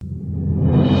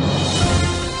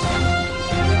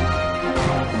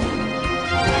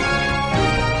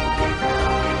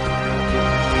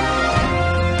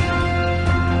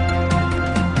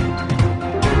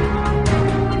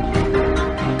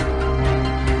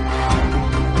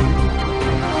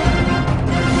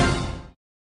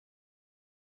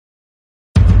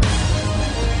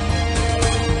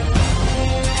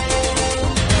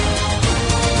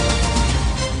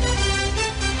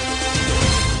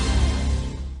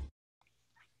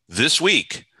This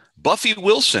week, Buffy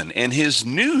Wilson and his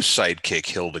new sidekick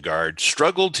Hildegard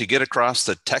struggled to get across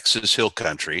the Texas hill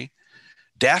country.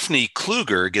 Daphne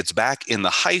Kluger gets back in the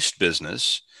heist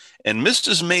business, and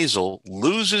Mrs. Maisel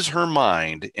loses her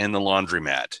mind in the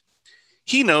laundromat.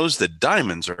 He knows that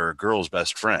diamonds are a girl's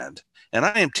best friend, and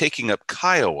I am taking up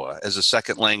Kiowa as a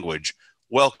second language.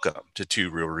 Welcome to Two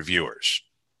Real Reviewers.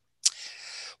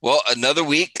 Well, another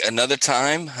week, another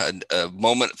time, a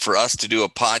moment for us to do a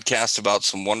podcast about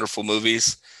some wonderful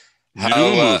movies.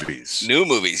 New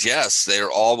movies, yes.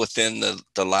 They're all within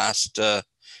the last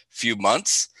few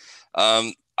months.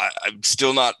 I'm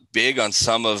still not big on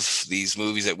some of these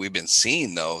movies that we've been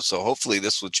seeing, though. So hopefully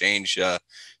this will change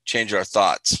our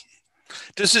thoughts.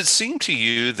 Does it seem to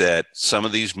you that some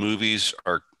of these movies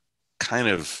are kind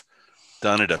of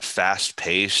done at a fast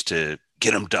pace to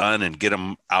get them done and get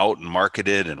them out and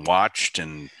marketed and watched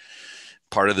and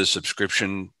part of the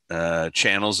subscription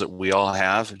channels that we all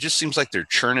have? It just seems like they're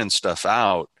churning stuff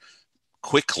out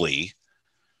quickly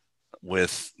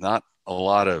with not a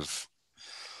lot of...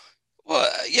 Well,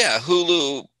 yeah,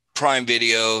 Hulu, Prime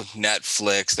Video,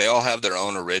 Netflix, they all have their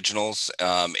own originals.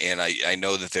 And I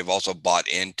know that they've also bought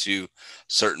into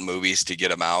certain movies to get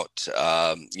them out,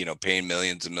 paying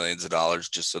millions and millions of dollars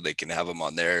just so they can have them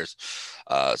on theirs.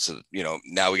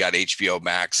 Now we got HBO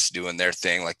Max doing their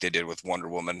thing like they did with Wonder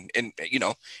Woman. And,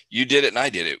 you did it and I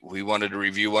did it. We wanted to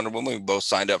review Wonder Woman. We both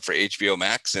signed up for HBO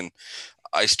Max, and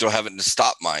I still haven't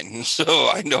stopped mine. So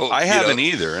I know I haven't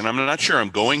either. And I'm not sure I'm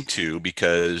going to,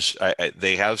 because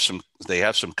they have some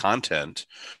content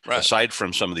aside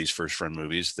from some of these first run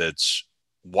movies that's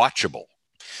watchable.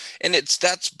 And that's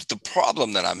the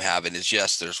problem that I'm having is,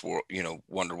 yes, there's,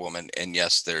 Wonder Woman, and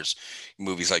yes, there's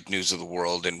movies like News of the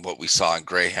World and what we saw in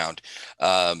Greyhound.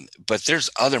 But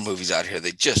there's other movies out here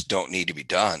that just don't need to be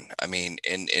done. I mean,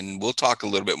 and we'll talk a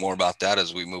little bit more about that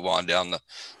as we move on down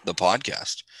the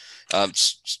podcast.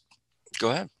 Go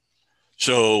ahead.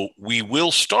 So we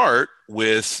will start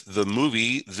with the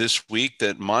movie this week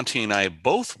that Monty and I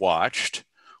both watched.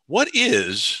 What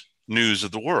is News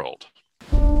of the World?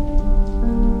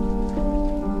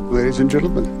 Ladies and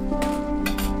gentlemen,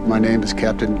 my name is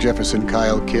Captain Jefferson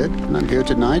Kyle Kidd, and I'm here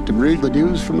tonight to read the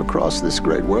news from across this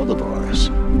great world of ours.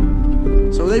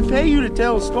 So they pay you to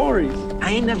tell stories.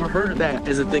 I ain't never heard of that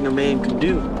as a thing a man can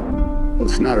do. Well,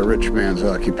 it's not a rich man's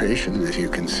occupation, as you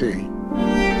can see.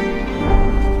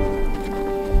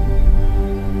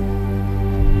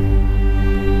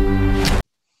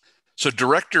 So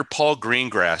director Paul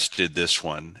Greengrass did this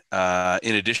one,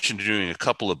 in addition to doing a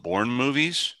couple of Bourne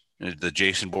movies, the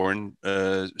Jason Bourne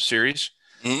series.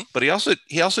 Mm-hmm. But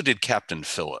he also did Captain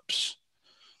Phillips.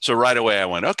 So right away I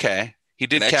went, okay, he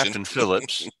did Captain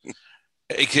Phillips.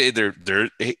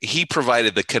 He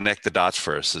provided the connect the dots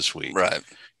for us this week. Right.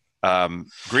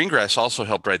 Greengrass also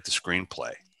helped write the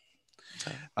screenplay.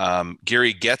 Okay.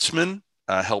 Gary Getzman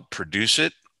helped produce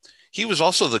it. He was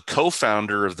also the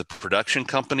co-founder of the production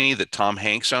company that Tom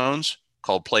Hanks owns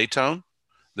called Playtone.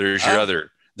 There's your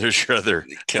other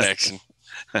connection.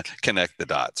 Connect the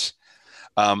dots.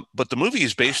 But the movie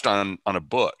is based on a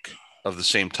book of the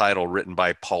same title written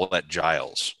by Paulette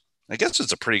Giles. I guess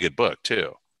it's a pretty good book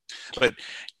too. But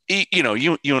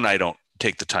you and I don't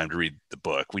take the time to read the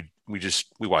book. We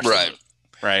watch the movie,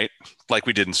 right? Like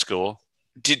we did in school.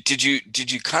 Did you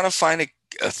kind of find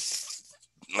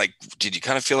did you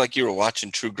kind of feel like you were watching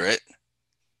True Grit?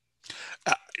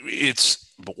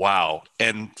 It's wow.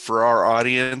 And for our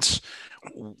audience,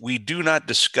 we do not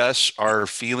discuss our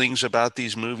feelings about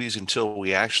these movies until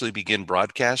we actually begin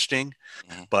broadcasting.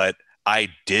 Mm-hmm. But I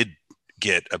did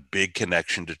get a big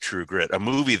connection to True Grit, a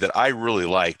movie that I really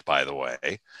liked, by the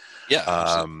way.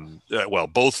 Yeah. Well,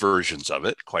 both versions of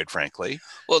it, quite frankly.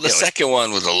 Well, the second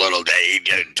one was a little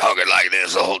talking like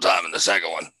this the whole time in the second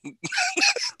one.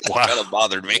 Wow. Kind of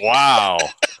bothered me. Wow.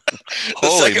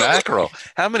 Holy mackerel.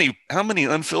 How many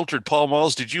unfiltered Pall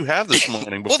Malls did you have this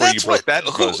morning before you broke that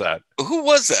goes out? Who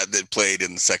was that played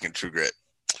in the second True Grit?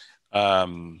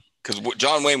 Because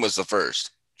John Wayne was the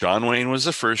first. John Wayne was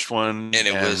the first one.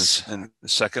 And the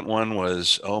second one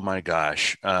was, oh my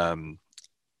gosh.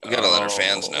 We got to let our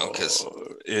fans know because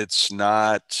it's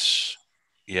not.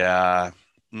 Yeah.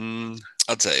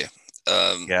 I'll tell you.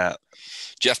 Yeah.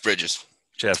 Jeff Bridges.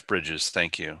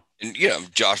 Thank you. And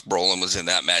Josh Brolin was in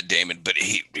that. Matt Damon, but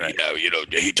he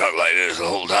talked like this the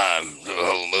whole time, the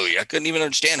whole movie. I couldn't even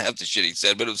understand half the shit he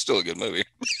said, but it was still a good movie.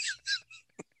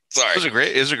 Sorry,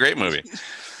 it was a great movie.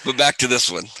 But back to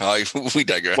this one. We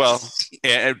digress. Well,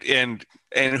 and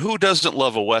who doesn't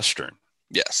love a Western?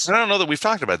 Yes. I don't know that we've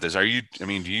talked about this. Are you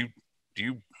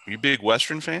a big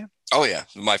Western fan? Oh yeah,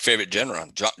 my favorite genre.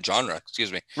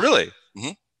 Excuse me. Really?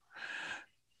 Mm-hmm.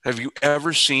 Have you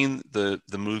ever seen the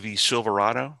movie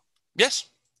Silverado? Yes.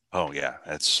 Oh yeah,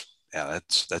 that's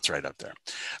right up there.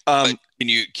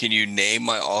 Can you name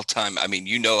my all time? I mean,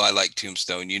 I like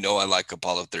Tombstone. I like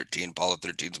Apollo 13. Apollo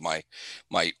 13 is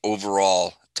my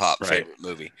overall top Right. favorite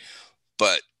movie.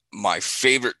 But my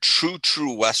favorite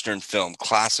true Western film,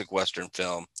 classic Western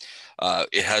film,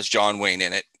 it has John Wayne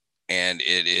in it, and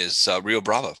it is Rio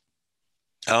Bravo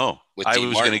Oh, with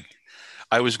Dean Martin.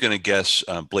 I was gonna guess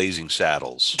Blazing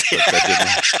Saddles, but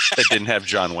that didn't have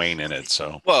John Wayne in it.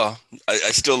 So Well,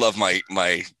 I still love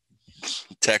my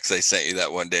text I sent you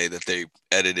that one day that they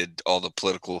edited all the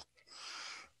political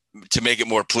to make it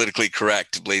more politically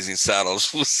correct. Blazing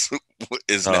Saddles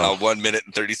is now 1 minute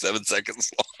and 37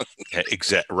 seconds long.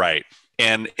 Right.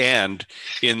 And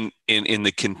in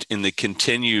the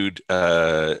continued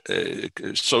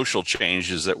social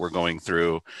changes that we're going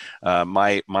through,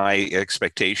 my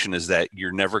expectation is that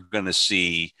you're never going to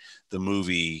see the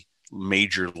movie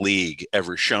Major League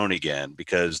ever shown again,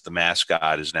 because the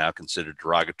mascot is now considered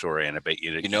derogatory, and I bet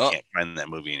you can't find that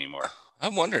movie anymore.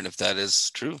 I'm wondering if that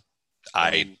is true.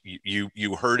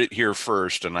 You heard it here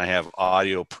first, and I have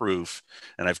audio proof,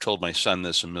 and I've told my son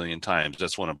this a million times.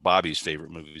 That's one of Bobby's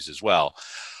favorite movies as well.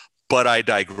 But I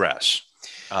digress.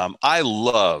 I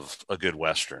love a good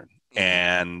Western,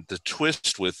 and the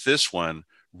twist with this one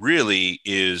really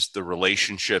is the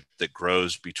relationship that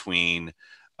grows between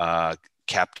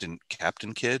Captain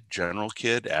Kidd, General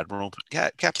Kidd, Admiral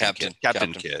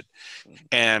Captain Kidd,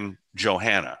 and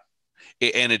Johanna,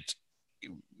 and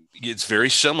it's very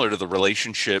similar to the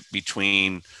relationship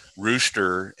between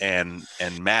Rooster and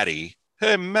Maddie.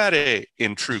 Hey, Maddie,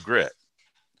 in True Grit.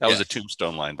 That was a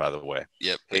Tombstone line, by the way.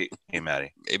 Yep. Hey,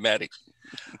 Maddie. Hey, Maddie.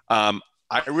 I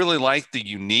really like the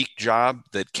unique job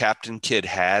that Captain Kidd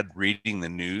had reading the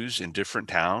news in different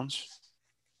towns.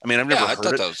 I mean, I've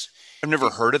never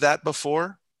heard of that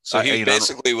before. So he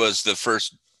basically was the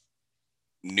first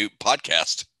new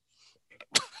podcast.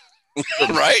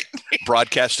 Right?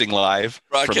 Broadcasting live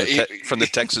from the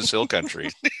Texas Hill Country,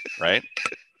 right?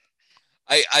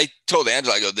 I told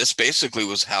Angela, I go, this basically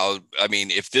was how, I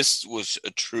mean, if this was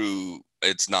a true,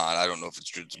 it's not, I don't know if it's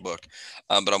true, it's a book,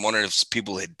 but I'm wondering if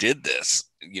people had did this,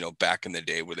 back in the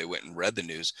day where they went and read the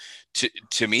news.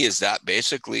 To me, is that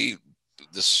basically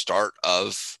the start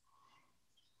of,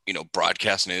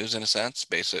 broadcast news in a sense,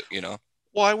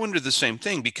 Well, I wonder the same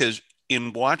thing, because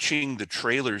in watching the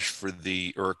trailers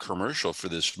or commercial for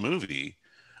this movie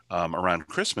around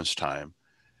Christmas time,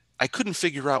 I couldn't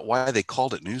figure out why they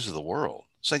called it News of the World.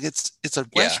 It's like it's a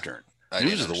Western.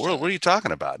 News of the World. What are you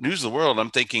talking about? News of the World. I'm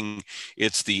thinking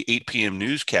it's the 8 p.m.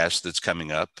 newscast that's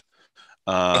coming up.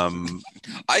 I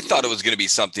thought it was going to be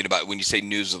something about, when you say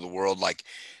News of the World, like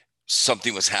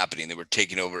something was happening. They were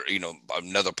taking over,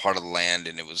 another part of the land,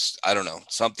 and it was, I don't know,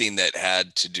 something that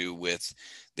had to do with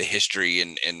the history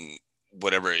and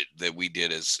whatever that we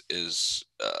did is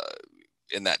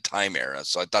in that time era.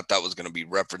 So I thought that was going to be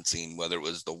referencing whether it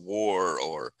was the war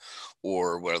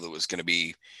or whether it was going to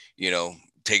be,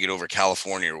 taking over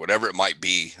California or whatever it might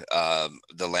be,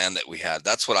 the land that we had.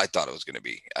 That's what I thought it was going to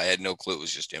be. I had no clue it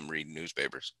was just him reading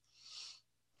newspapers.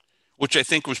 Which I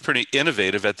think was pretty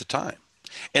innovative at the time.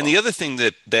 And the other thing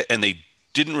that and they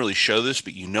didn't really show this,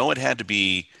 but it had to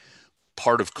be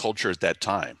part of culture at that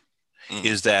time,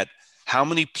 is that how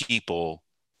many people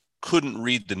couldn't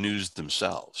read the news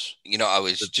themselves? I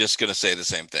was just going to say the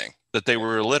same thing. That they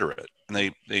were illiterate, and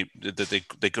they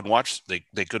couldn't watch,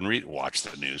 they couldn't watch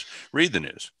the news, read the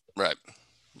news. Right.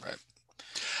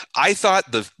 I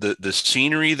thought the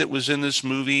scenery that was in this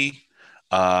movie,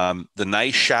 the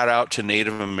nice shout out to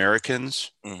Native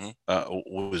Americans,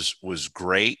 was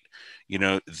great.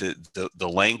 The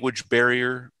language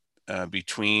barrier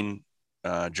between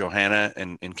Johanna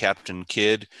and Captain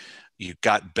Kidd, you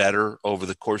got better over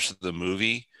the course of the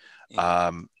movie.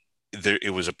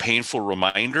 It was a painful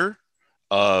reminder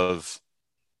of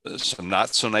some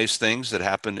not so nice things that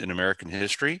happened in American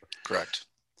history. Correct.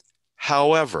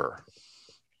 However,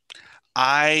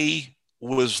 I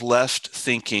was left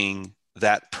thinking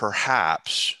that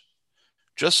perhaps,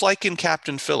 just like in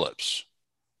Captain Phillips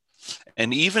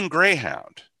and even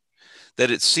Greyhound,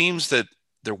 that it seems that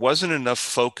there wasn't enough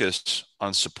focus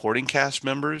on supporting cast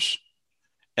members,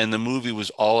 and the movie was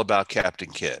all about Captain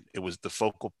Kidd. It was the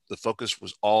focus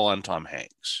was all on Tom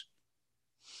Hanks.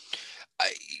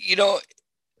 In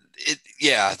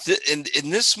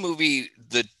this movie,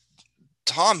 the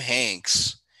Tom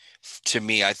Hanks, to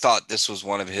me, I thought this was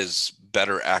one of his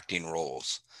better acting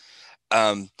roles.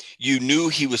 You knew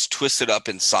he was twisted up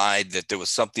inside, that there was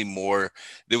something more,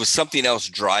 there was something else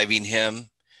driving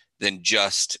him than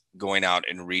just going out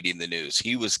and reading the news.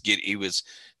 He was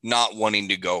not wanting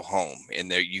to go home, and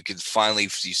there you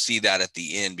see that at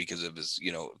the end because of his,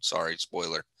 sorry,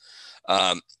 spoiler,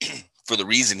 for the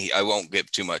reason I won't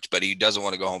give too much, but he doesn't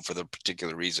want to go home for the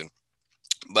particular reason.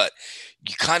 But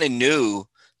you kind of knew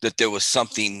that there was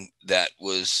something that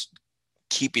was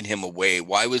keeping him away.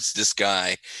 Why was this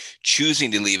guy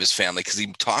choosing to leave his family? Because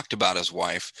he talked about his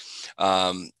wife,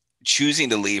 choosing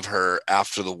to leave her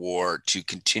after the war to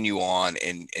continue on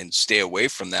and stay away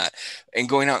from that, and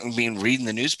going out and reading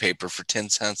the newspaper for 10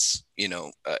 cents,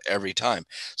 every time.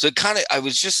 So I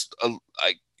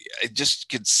just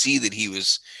could see that he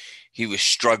was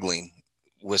struggling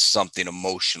with something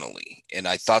emotionally. And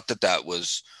I thought that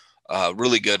was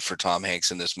really good for Tom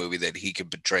Hanks in this movie, that he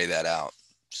could portray that out.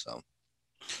 So.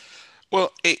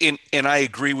 Well, and I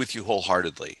agree with you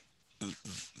wholeheartedly.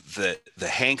 The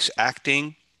Hanks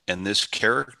acting and this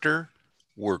character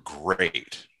were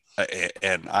great.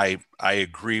 And I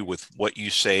agree with what you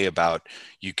say about,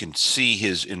 you can see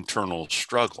his internal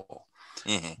struggle,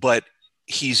 but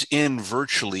he's in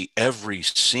virtually every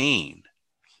scene.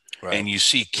 Right. And you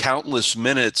see countless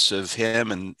minutes of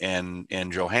him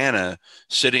and Johanna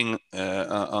sitting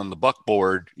on the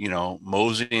buckboard,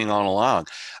 moseying on along.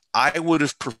 I would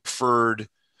have preferred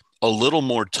a little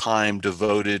more time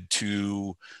devoted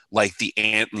to, like, the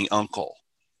aunt and the uncle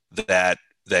that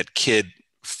kid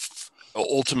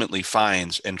ultimately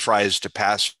finds and tries to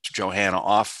pass Johanna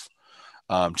off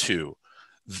to.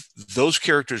 Those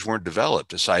characters weren't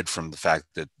developed, aside from the fact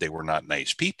that they were not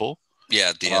nice people. Yeah,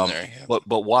 at the end there. Yeah.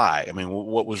 But why? I mean,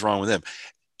 what was wrong with them?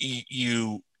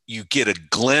 You get a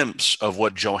glimpse of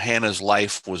what Johanna's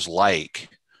life was like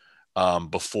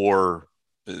before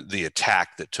the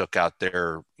attack that took out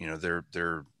their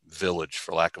village,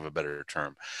 for lack of a better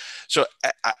term. So,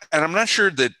 and I'm not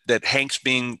sure that Hanks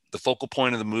being the focal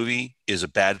point of the movie is a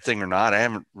bad thing or not. I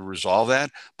haven't resolved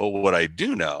that. But what I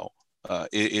do know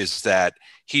is that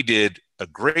he did a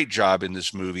great job in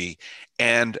this movie.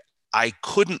 And I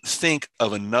couldn't think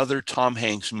of another Tom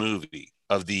Hanks movie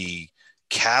of the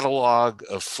catalog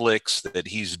of flicks that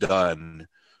he's done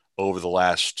over the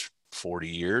last 40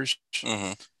 years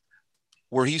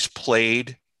where he's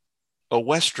played a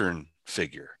Western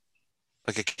figure,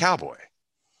 like a cowboy.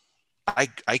 I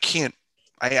can't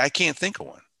think of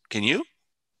one. Can you?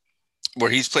 Where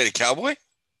he's played a cowboy?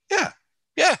 Yeah.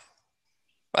 Yeah.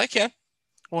 I can.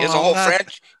 Well, he has a whole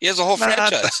franchise.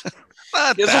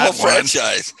 Not he has a whole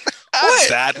franchise. What?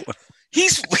 That one.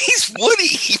 He's Woody.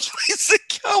 He plays a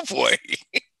cowboy.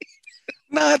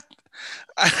 Not.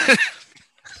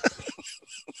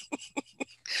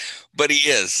 But he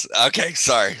is. Okay,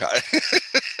 sorry.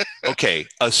 Okay,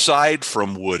 aside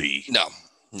from Woody. No.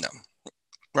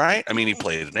 Right? I mean, he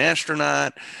played an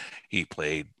astronaut. He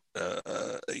played,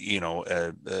 a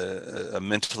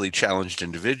mentally challenged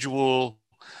individual.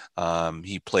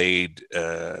 He played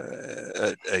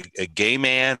a gay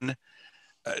man.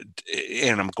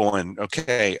 And I'm going,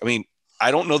 okay. I mean, I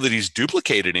don't know that he's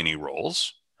duplicated any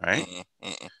roles, right?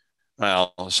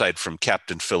 Well, aside from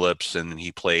Captain Phillips, and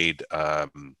he played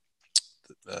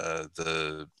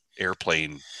the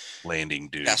airplane landing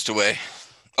dude. Castaway.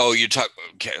 Oh, you talk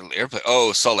airplane.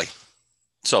 Oh, Sully,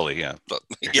 yeah.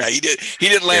 Yeah, he did. He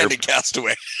didn't land in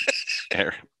Castaway.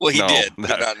 Well, he did,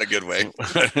 but not in a good way.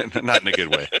 Not in a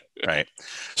good way, right?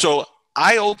 So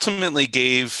I ultimately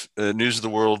gave News of the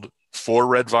World 4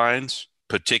 red vines,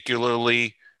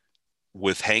 particularly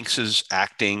with Hanks's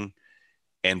acting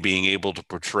and being able to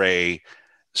portray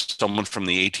someone from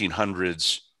the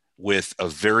 1800s with a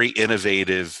very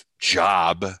innovative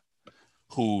job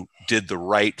who did the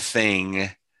right thing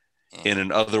in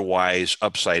an otherwise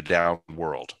upside down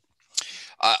world.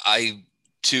 I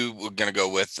too we're going to go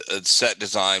with set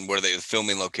design, where the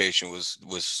filming location was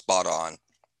spot on.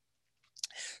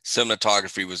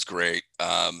 Cinematography was great.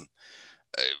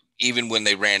 Even when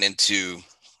they ran into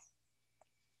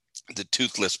the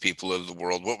toothless people of the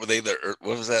world, what were they?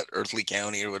 What was that? Earthly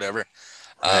County or whatever.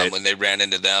 Right. When they ran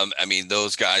into them, I mean,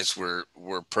 those guys were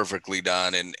perfectly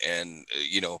done. And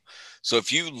so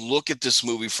if you look at this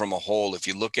movie from a whole, if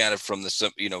you look at it from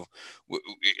the,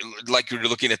 like you're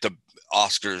looking at the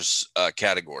Oscars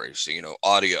categories,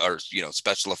 audio or,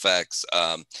 special effects,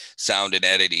 sound and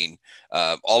editing,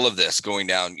 all of this going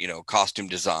down, costume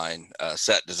design,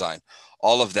 set design,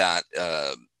 all of that,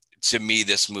 to me,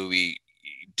 this movie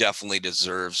definitely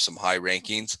deserves some high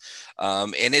rankings.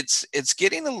 And it's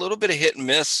getting a little bit of hit and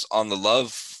miss on the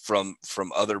love from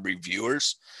other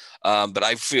reviewers. But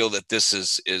I feel that this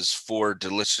is 4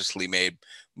 deliciously made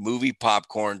movie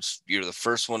popcorns. You're the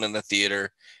first one in the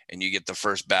theater, and you get the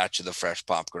first batch of the fresh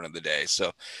popcorn of the day.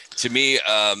 So to me,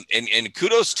 and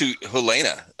kudos to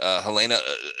Helena,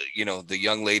 the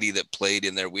young lady that played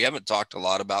in there. We haven't talked a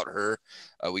lot about her.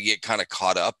 We get kind of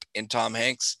caught up in Tom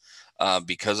Hanks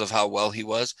because of how well he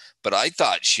was, but I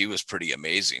thought she was pretty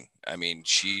amazing. I mean,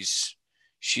 she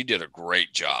did a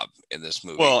great job in this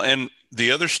movie. Well, and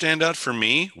the other standout for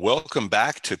me, welcome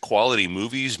back to quality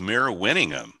movies, Mara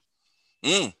Winningham.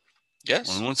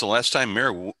 Yes. When's the last time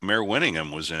Mara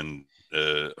Winningham was in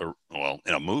in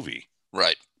a movie,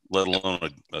 right? Let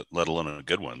alone a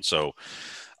good one. So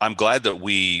I'm glad that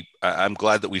we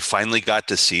finally got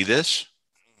to see this,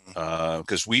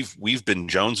 because we've been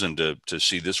jonesing to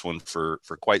see this one for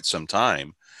quite some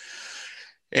time.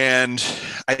 And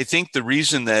I think the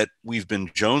reason that we've been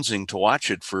jonesing to watch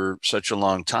it for such a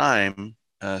long time,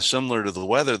 similar to the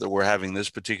weather that we're having this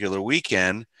particular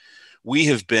weekend, we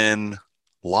have been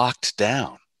locked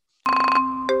down.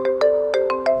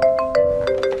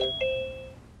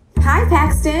 Hi,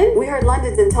 Paxton. We heard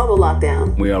London's in total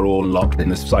lockdown. We are all locked in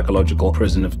this psychological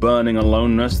prison of burning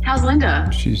aloneness. How's Linda?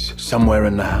 She's somewhere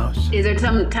in the house. Is there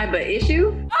some type of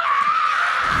issue?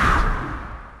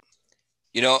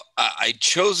 You know, I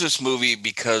chose this movie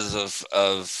because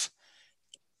of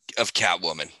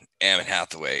Catwoman, Anne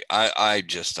Hathaway. I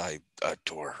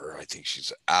adore her. I think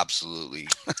she's absolutely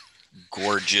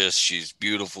gorgeous. She's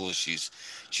beautiful. She's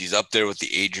up there with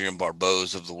the Adrienne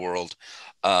Barbeaus of the world.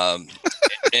 And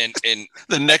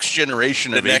the next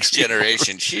generation.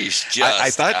 She's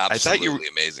just absolutely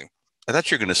amazing. I thought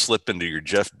you were going to slip into your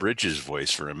Jeff Bridges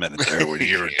voice for a minute there when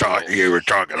you were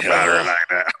talking about her like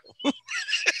that.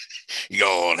 You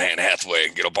go on Anne Hathaway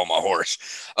and get up on my horse.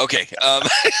 Okay.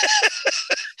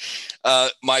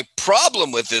 My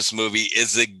problem with this movie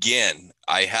is, again,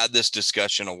 I had this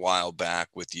discussion a while back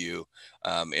with you,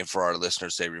 and for our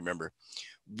listeners, they remember,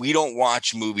 we don't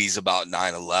watch movies about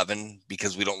 9/11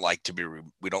 because we don't like to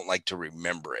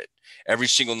remember it. Every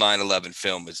single 9/11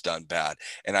 film is done bad,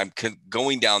 and I'm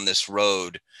going down this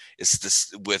road. It's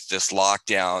this with this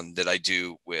lockdown that I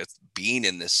do with being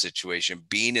in this situation,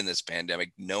 being in this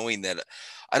pandemic, knowing that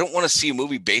I don't want to see a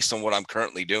movie based on what I'm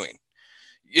currently doing.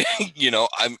 You know,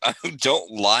 I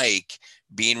don't like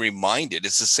being reminded.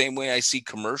 It's the same way I see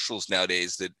commercials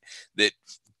nowadays that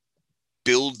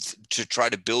build to try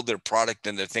to build their product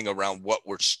and their thing around what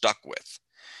we're stuck with.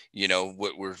 You know,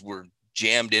 what we're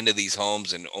jammed into these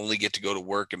homes and only get to go to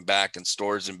work and back and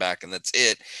stores and back, and that's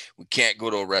it. We can't go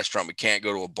to a restaurant, we can't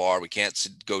go to a bar, we can't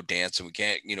go dance, and we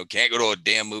can't go to a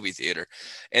damn movie theater.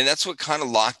 And that's what kind of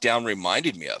lockdown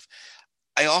reminded me of.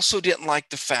 I also didn't like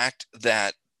the fact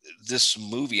that this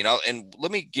movie, and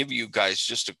let me give you guys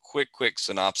just a quick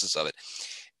synopsis of it.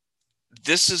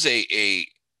 This is a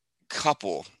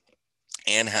couple,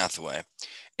 Anne Hathaway,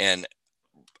 and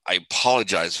I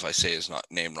apologize if I say his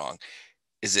name wrong.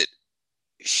 Is it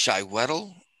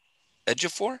Chiwetel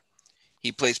Ejiofor?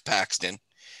 He plays Paxton,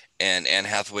 and Anne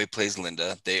Hathaway plays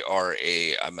Linda. They are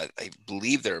I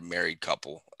believe they're a married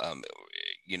couple, and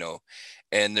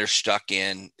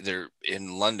they're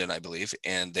in London, I believe,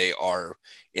 and they are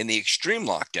in the extreme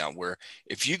lockdown where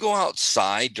if you go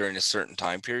outside during a certain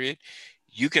time period,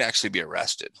 you can actually be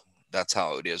arrested. That's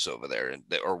how it is over there,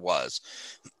 or was.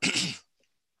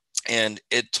 And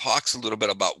it talks a little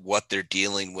bit about what they're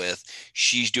dealing with.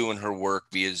 She's doing her work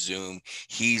via Zoom.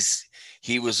 He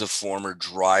was a former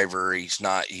driver. He's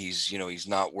not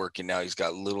working now. He's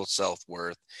got little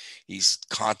self-worth. He's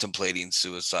contemplating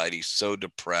suicide. He's so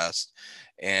depressed.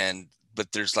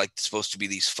 But there's supposed to be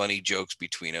these funny jokes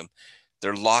between them.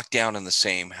 They're locked down in the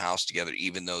same house together,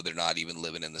 even though they're not even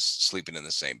sleeping in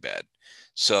the same bed.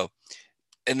 So,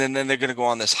 and then they're going to go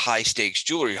on this high stakes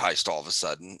jewelry heist all of a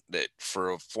sudden, that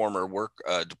for a former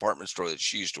department store that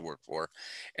she used to work for.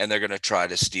 And they're going to try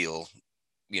to steal,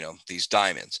 these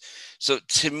diamonds. So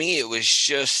to me, it was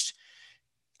just,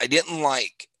 I didn't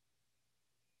like,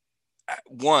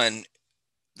 one,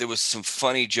 there was some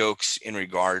funny jokes in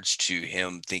regards to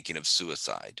him thinking of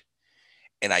suicide.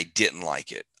 And I didn't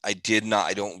like it. I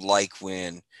don't like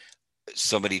when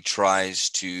somebody tries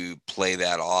to play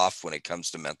that off when it comes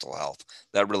to mental health.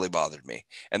 That really bothered me.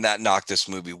 And that knocked this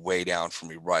movie way down for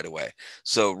me right away.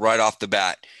 So right off the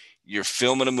bat, you're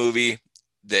filming a movie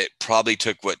that probably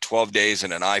took 12 days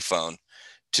in an iPhone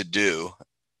to do.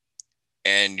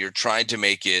 And you're trying to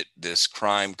make it this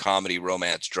crime, comedy,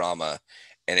 romance drama.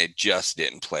 And it just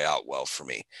didn't play out well for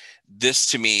me. This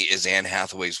to me is Anne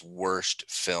Hathaway's worst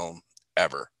film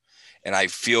ever. And I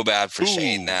feel bad for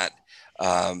saying that.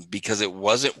 Because it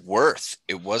was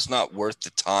not worth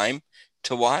the time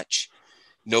to watch.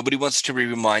 Nobody wants to be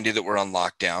reminded that we're on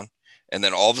lockdown. and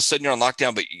then all of a sudden you're on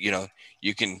lockdown, but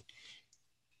you can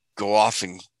go off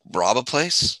and rob a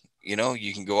place.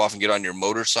 You can go off and get on your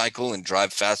motorcycle and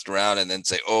drive fast around and then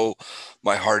say, oh,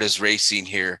 my heart is racing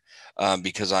here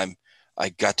because I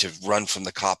got to run from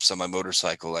the cops on my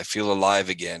motorcycle. I feel alive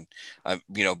again.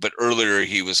 But earlier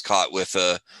he was caught with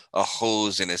a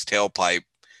hose in his tailpipe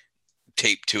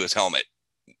taped to his helmet,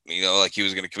 like he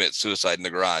was going to commit suicide in the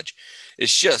garage.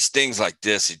 It's just things like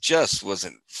this. It just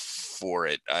wasn't for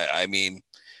it. I mean,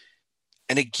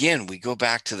 and again, we go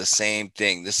back to the same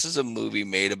thing. This is a movie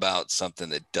made about something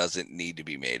that doesn't need to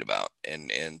be made about.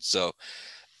 And so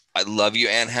I love you,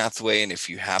 Anne Hathaway. And if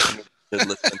you happen to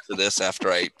listen to this after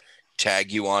I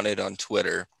tag you on it on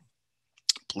Twitter,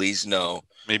 please know.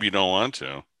 Maybe you don't want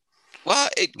to. Well,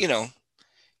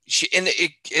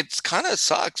 it's kind of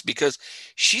sucks because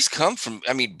she's come from,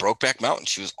 Brokeback Mountain.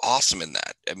 She was awesome in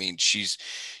that. I mean, she's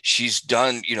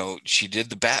done, she did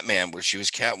the Batman where she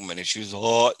was Catwoman and she was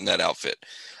hot in that outfit.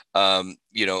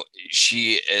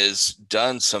 She has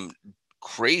done some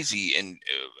crazy and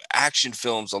action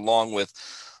films along with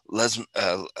what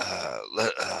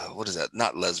is that?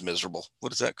 Not Les Miserable.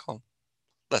 What is that called?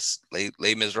 Les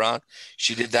Miserables.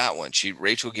 She did that one.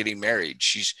 Rachel Getting Married.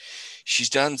 She's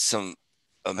done some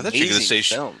amazing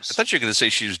films. I thought you were going to say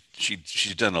she's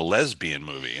done a lesbian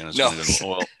movie. And no.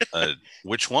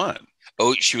 Which one?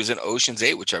 Oh, she was in Ocean's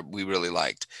 8, which we really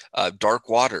liked. Dark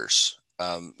Waters.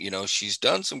 She's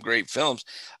done some great films.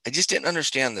 I just didn't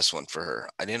understand this one for her.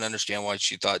 I didn't understand why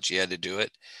she thought she had to do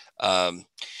it. And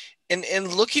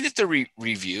looking at the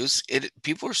reviews,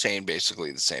 people are saying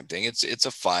basically the same thing. It's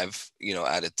a 5,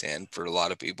 out of 10 for a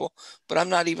lot of people. But I'm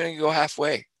not even going to go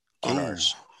halfway on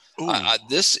ours.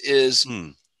 This is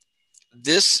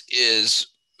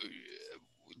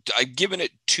I've given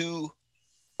it 2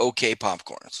 okay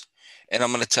popcorns, and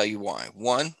I'm going to tell you why.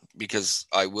 1, because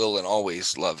I will and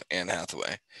always love Anne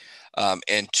Hathaway,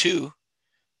 and 2,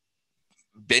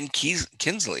 Ben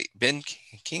Kingsley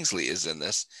is in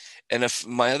this, and if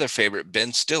my other favorite,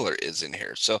 Ben Stiller, is in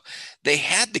here. So they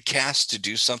had the cast to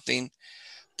do something,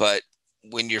 but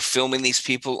when you're filming these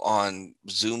people on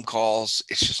Zoom calls,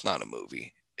 it's just not a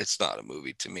movie. It's not a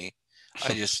movie to me.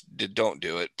 I just don't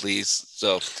do it, please.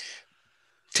 So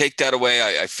take that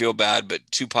away. I feel bad, but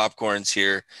 2 popcorns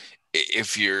here.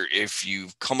 If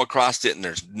you've come across it and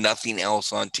there's nothing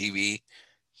else on TV,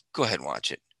 go ahead and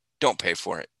watch it. Don't pay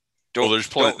for it. There's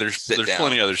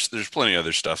plenty other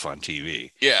stuff on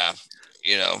TV. Yeah.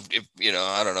 If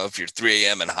I don't know, if you're 3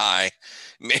 a.m. and high,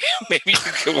 maybe you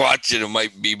can watch it. It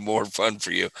might be more fun for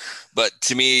you. But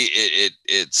to me,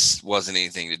 it wasn't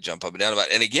anything to jump up and down about.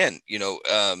 And again,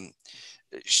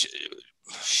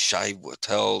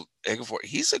 Chiwetel Ejiofor,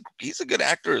 he's a good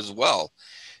actor as well,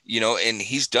 and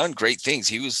he's done great things.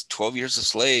 He was 12 Years a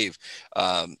Slave.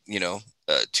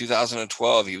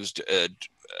 2012, he was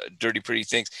Dirty Pretty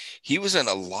Things. He was in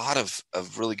a lot of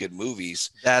really good movies.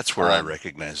 That's where I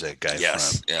recognize that guy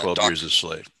from. Yeah, 12 Years a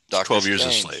Slave. Dr. 12 Years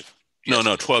a Slave. Yes.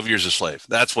 No, 12 Years a Slave.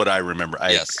 That's what I remember.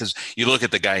 Because you look at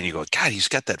the guy and you go, God, he's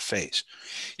got that face.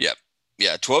 Yep.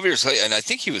 Yeah, 12 Years a Slave. And I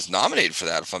think he was nominated for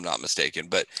that, if I'm not mistaken.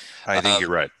 But I think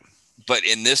you're right. But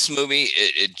in this movie,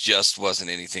 it just wasn't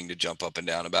anything to jump up and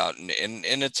down about. And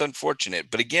it's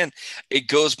unfortunate. But again, it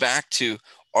goes back to,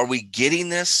 are we getting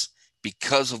this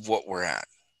because of what we're at?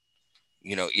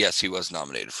 Yes, he was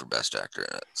nominated for Best Actor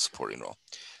in a Supporting Role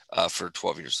for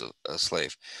 12 Years a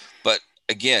Slave. But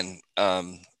again,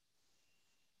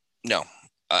 no,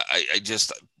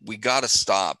 we got to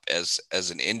stop as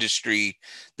an industry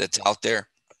that's out there.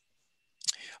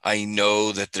 I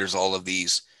know that there's all of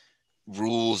these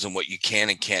rules and what you can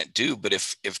and can't do, but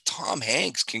if Tom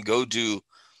Hanks can go do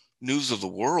News of the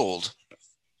World,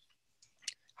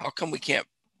 how come we can't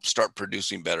start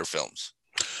producing better films?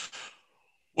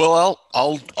 Well,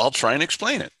 I'll try and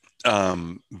explain it.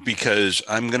 Because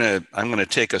I'm gonna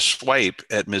take a swipe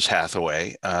at Ms.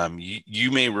 Hathaway.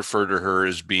 You may refer to her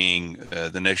as being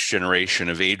the next generation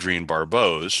of Adrienne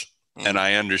Barbeau, and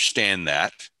I understand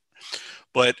that.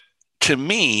 But to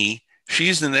me,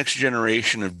 she's the next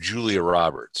generation of Julia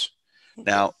Roberts.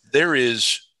 Now, there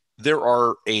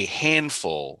are a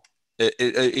handful,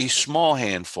 a small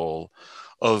handful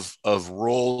of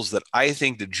roles that I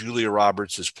think that Julia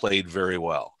Roberts has played very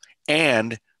well.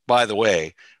 And by the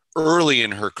way, early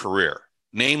in her career,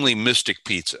 namely Mystic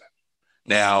Pizza.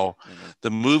 Now, the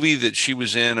movie that she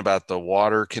was in about the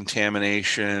water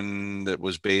contamination that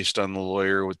was based on the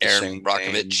lawyer with the Erin same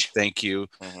Brockovich. Thing, thank you.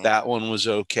 That one was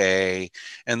okay.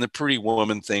 And the Pretty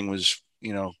Woman thing was,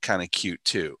 kind of cute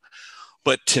too.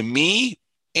 But to me,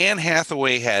 Anne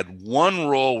Hathaway had one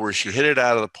role where she hit it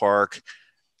out of the park,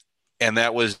 and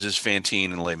that was as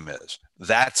Fantine in Les Mis.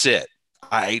 That's it.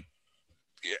 I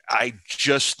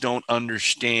just don't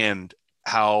understand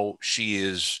how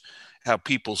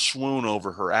people swoon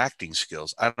over her acting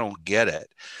skills. I don't get it.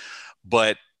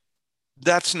 But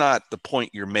that's not the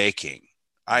point you're making.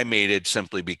 I made it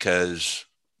simply because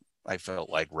I felt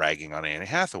like ragging on Anne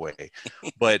Hathaway.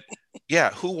 But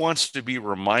yeah, who wants to be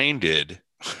reminded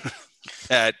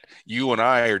that you and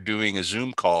I are doing a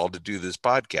Zoom call to do this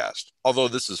podcast? Although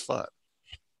this is fun.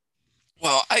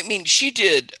 Well, I mean, she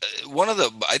did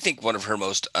I think one of her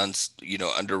most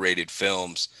underrated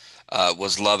films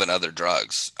was Love and Other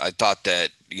Drugs. I thought that,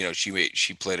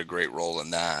 she played a great role in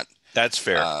that. That's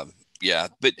fair. Yeah,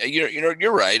 but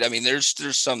you're right. I mean, there's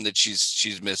some that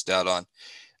she's missed out on.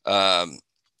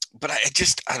 But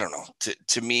I don't know.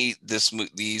 To me, the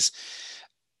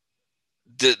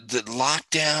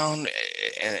lockdown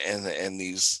and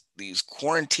these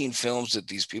quarantine films that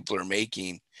these people are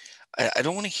making, I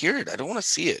don't want to hear it. I don't want to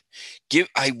see it.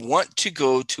 I want to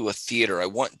go to a theater. I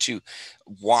want to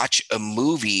watch a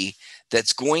movie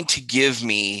that's going to give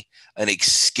me an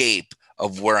escape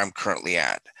of where I'm currently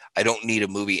at. I don't need a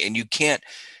movie. And you can't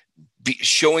be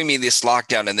showing me this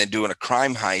lockdown and then doing a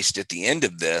crime heist at the end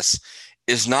of this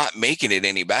is not making it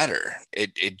any better.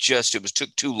 It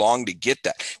took too long to get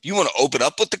that. If you want to open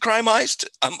up with the crime heist,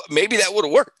 maybe that would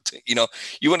have worked. You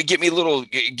want to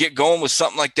get going with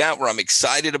something like that where I'm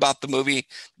excited about the movie,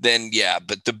 then yeah,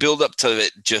 but the build up to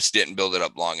it just didn't build it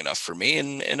up long enough for me.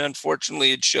 And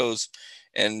unfortunately it shows.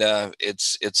 And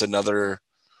it's another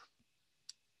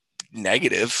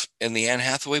negative in the Anne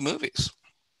Hathaway movies.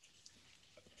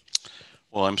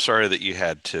 Well, I'm sorry that you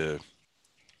had to.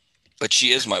 But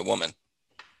she is my woman.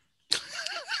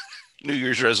 New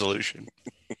Year's resolution.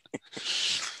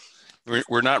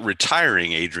 We're not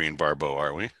retiring Adrienne Barbeau,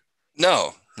 are we?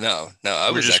 No.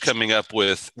 We're coming up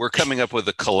with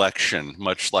a collection,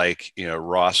 much like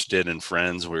Ross did in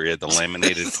Friends, where he had the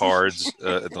laminated cards,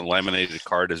 the laminated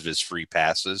card of his free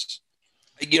passes.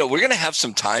 We're going to have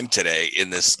some time today in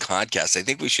this podcast. I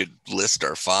think we should list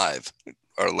our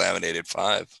laminated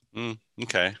 5.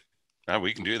 Okay.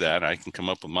 We can do that. I can come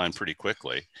up with mine pretty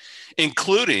quickly,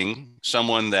 including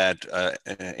someone that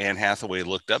Anne Hathaway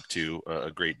looked up to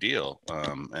a great deal,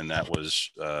 and that was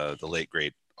the late,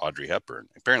 great Audrey Hepburn.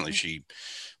 Apparently, she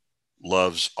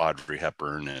loves Audrey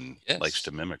Hepburn and likes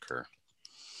to mimic her.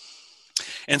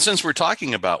 And since we're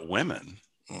talking about women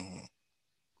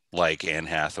like Anne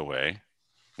Hathaway,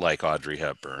 like Audrey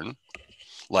Hepburn,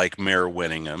 like Mare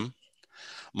Winningham,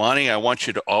 Monty, I want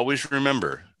you to always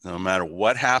remember, no matter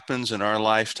what happens in our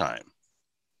lifetime,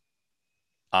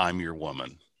 I'm your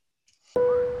woman.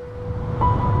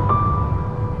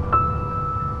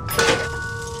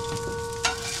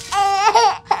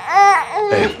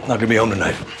 Hey, not gonna be home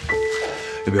tonight.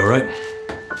 You'll be all right?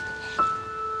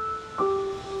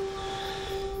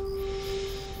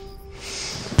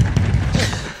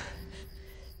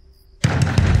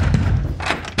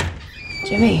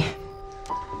 Jimmy.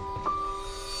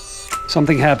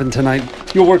 Something happened tonight.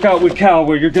 You'll work out with Cal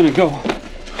where you're gonna go.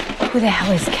 Who the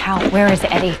hell is Cal? Where is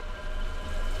Eddie?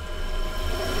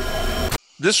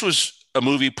 This was a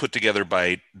movie put together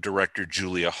by director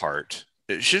Julia Hart.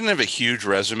 She didn't have a huge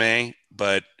resume,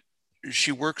 but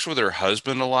she works with her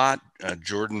husband a lot,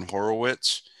 Jordan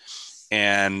Horowitz,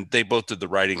 and they both did the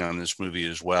writing on this movie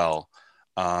as well.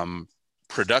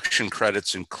 Production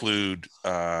credits include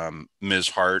Ms.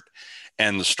 Hart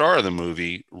and the star of the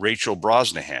movie, Rachel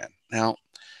Brosnahan. Now,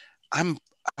 I'm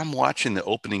watching the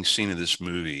opening scene of this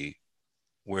movie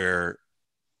where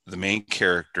the main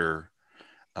character,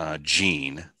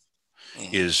 Jean,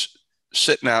 is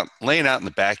laying out in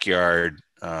the backyard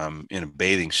in a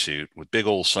bathing suit with big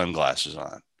old sunglasses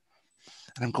on.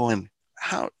 And I'm going,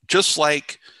 how? Just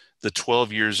like the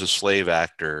 12 Years a Slave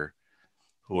actor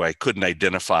who I couldn't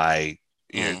identify,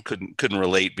 couldn't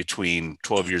relate between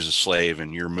 12 Years a Slave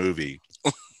and your movie.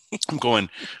 I'm going,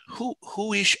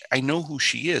 who is she? I know who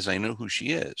she is.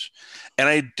 And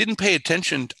I didn't pay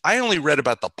attention. I only read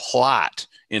about the plot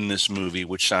in this movie,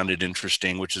 which sounded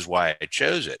interesting, which is why I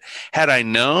chose it. Had I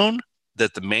known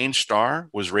that the main star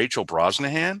was Rachel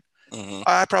Brosnahan,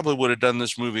 I probably would have done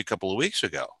this movie a couple of weeks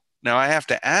ago. Now I have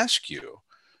to ask you,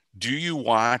 do you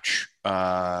watch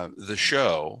the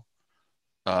show,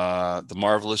 The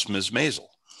Marvelous Ms. Maisel?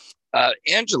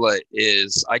 Angela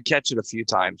I catch it a few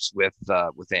times with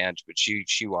Ange, but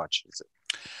she watches it.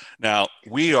 Now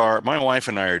my wife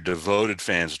and I are devoted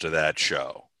fans to that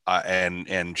show.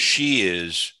 And she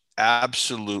is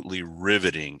absolutely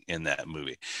riveting in that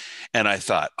movie. And I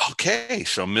thought, okay,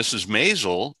 so Mrs.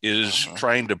 Maisel is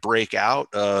trying to break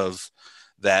out of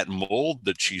that mold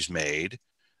that she's made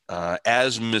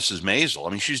as Mrs. Maisel. I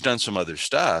mean, she's done some other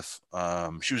stuff.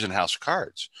 She was in House of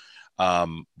Cards,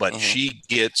 but she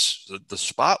gets the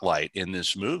spotlight in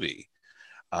this movie.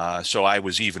 So I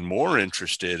was even more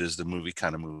interested as the movie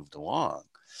kind of moved along.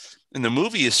 And the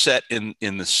movie is set in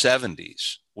the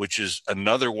 70s, which is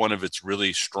another one of its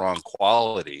really strong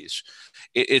qualities.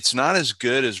 It's not as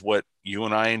good as what you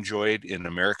and I enjoyed in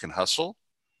American Hustle,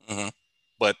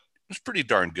 but it's pretty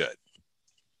darn good.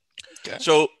 Okay.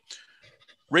 So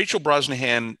Rachel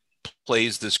Brosnahan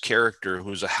plays this character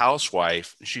who's a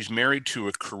housewife. She's married to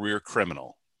a career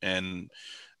criminal, and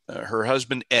her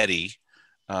husband, Eddie,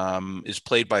 is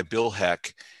played by Bill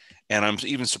Heck. And I'm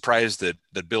even surprised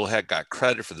that Bill Heck got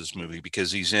credit for this movie,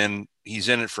 because he's in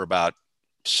it for about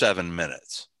 7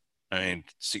 minutes. I mean,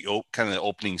 it's the kind of the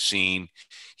opening scene.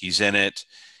 He's in it.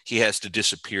 He has to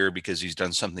disappear because he's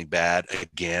done something bad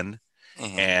again.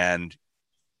 And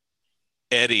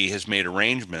Eddie has made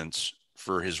arrangements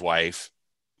for his wife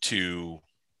to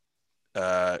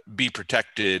be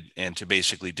protected and to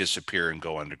basically disappear and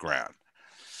go underground.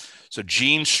 So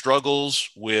Jean struggles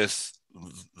with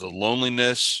the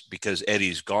loneliness because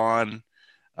Eddie's gone.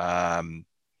 And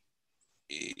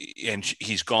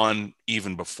he's gone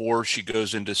even before she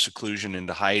goes into seclusion,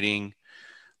 into hiding.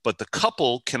 But the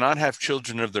couple cannot have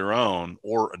children of their own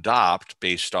or adopt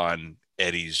based on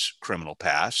Eddie's criminal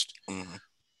past.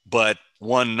 But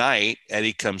one night,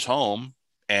 Eddie comes home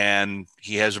and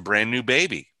he has a brand new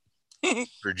baby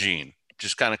for Jean.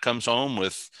 Just kind of comes home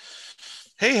with,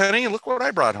 "Hey, honey, look what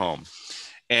I brought home."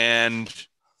 And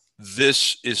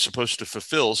this is supposed to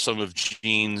fulfill some of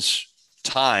Jean's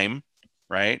time,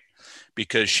 right?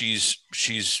 Because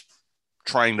she's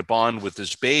trying to bond with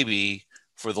this baby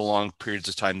for the long periods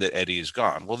of time that Eddie is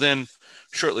gone. Well, then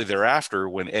shortly thereafter,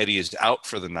 when Eddie is out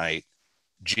for the night,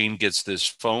 Jean gets this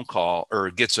phone call,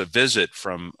 or gets a visit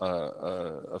from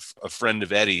a friend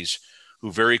of Eddie's,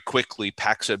 who very quickly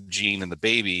packs up Jean and the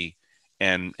baby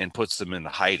and puts them into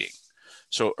hiding.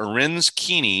 So Arinze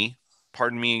Keeney,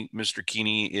 pardon me, Mr.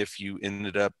 Keeney, if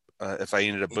I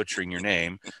ended up butchering your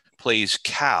name, plays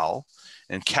Cal,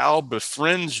 and Cal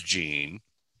befriends Jean,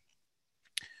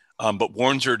 but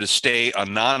warns her to stay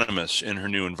anonymous in her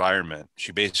new environment.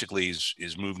 She basically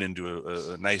is moved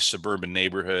into a nice suburban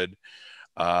neighborhood.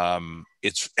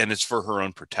 It's for her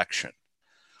own protection.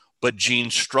 But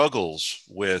Jean struggles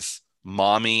with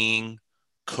mommying,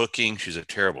 cooking. She's a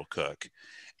terrible cook.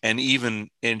 And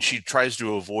she tries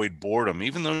to avoid boredom,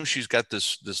 even though she's got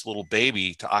this little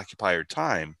baby to occupy her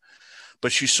time.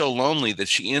 But she's so lonely that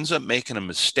she ends up making a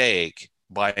mistake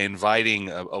by inviting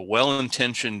a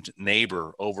well-intentioned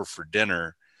neighbor over for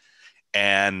dinner.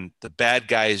 And the bad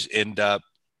guys end up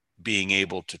being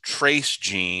able to trace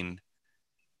Jean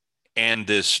and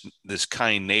this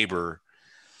kind neighbor,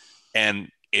 and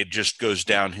it just goes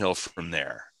downhill from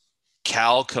there.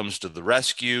 Cal comes to the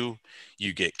rescue.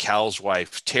 You get Cal's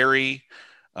wife, Terry,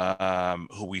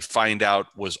 who we find out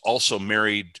was also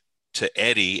married to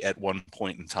Eddie at one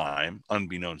point in time,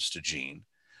 unbeknownst to Jean.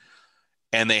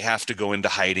 And they have to go into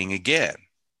hiding again,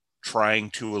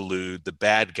 trying to elude the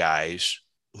bad guys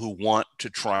who want to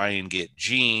try and get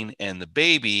Jean and the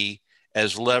baby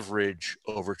as leverage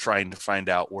over trying to find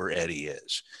out where Eddie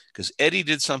is. Because Eddie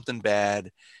did something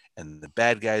bad, and the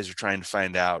bad guys are trying to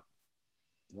find out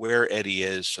where Eddie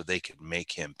is so they can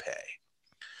make him pay.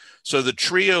 So the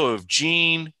trio of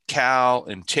Jean, Cal,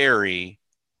 and Terry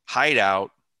hide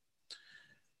out.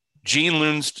 Jean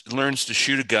learns to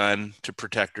shoot a gun to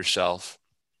protect herself.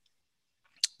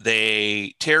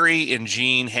 Terry and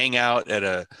Jean hang out at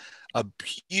a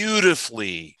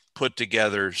beautifully put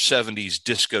together 70s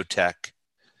discotheque.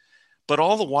 But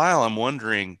all the while I'm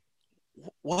wondering,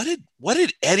 what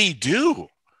did Eddie do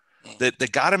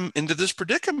that got him into this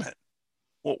predicament?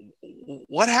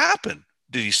 What happened?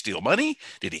 Did he steal money?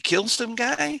 Did he kill some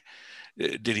guy?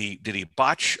 Did he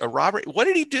botch a robbery? What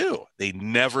did he do? They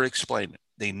never explain it.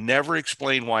 They never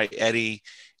explain why Eddie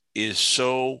is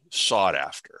so sought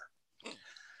after.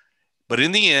 But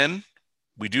in the end,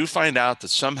 we do find out that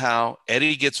somehow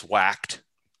Eddie gets whacked,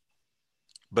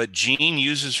 but Jean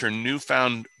uses her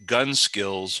newfound gun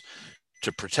skills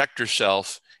to protect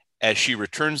herself as she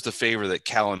returns the favor that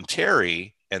Cal and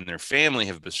Terry and their family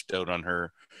have bestowed on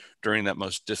her during that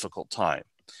most difficult time.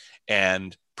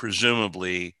 And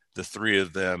presumably the three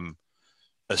of them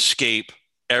escape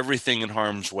everything in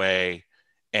harm's way,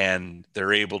 and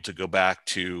they're able to go back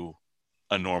to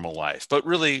a normal life. But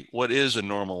really, what is a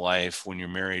normal life when you're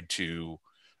married to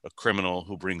a criminal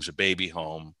who brings a baby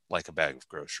home like a bag of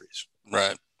groceries?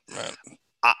 Right.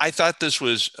 I thought this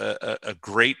was a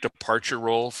great departure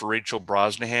role for Rachel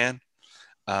Brosnahan,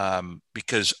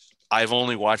 because I've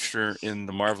only watched her in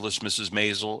The Marvelous Mrs.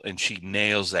 Maisel, and she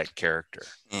nails that character.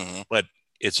 Mm-hmm. But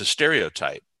it's a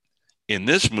stereotype. In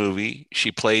this movie,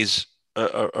 she plays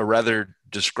a rather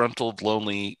disgruntled,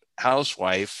 lonely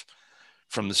housewife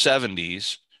from the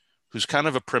 70s who's kind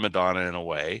of a prima donna in a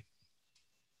way.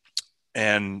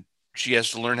 And she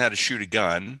has to learn how to shoot a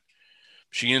gun.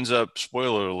 She ends up,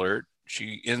 spoiler alert,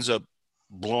 she ends up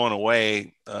blowing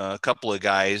away a couple of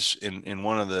guys in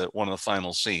one of the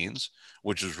final scenes,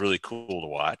 which was really cool to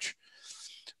watch.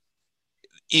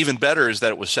 Even better is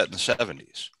that it was set in the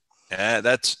 70s.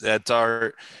 That's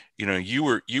our, you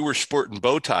were sporting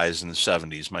bow ties in the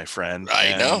 70s, my friend.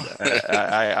 I know.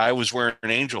 I was wearing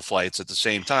angel flights at the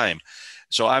same time.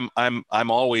 So I'm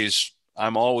always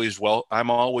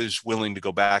willing to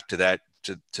go back to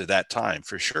that time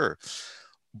for sure.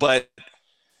 But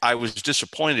I was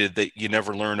disappointed that you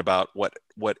never learn about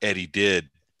what Eddie did.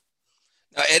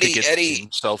 Eddie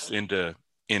himself into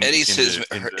Eddie's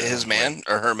his man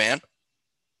or her man.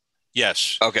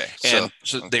 Yes. Okay.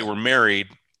 So they were married,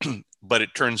 but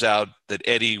it turns out that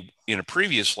Eddie in a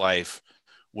previous life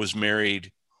was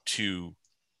married to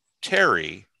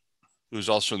Terry, who's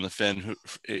also in the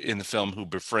film who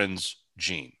befriends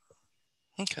Jean.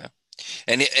 Okay.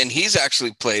 And he's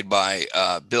actually played by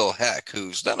Bill Heck,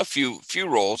 who's done a few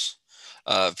roles,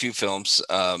 a few films.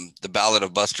 The Ballad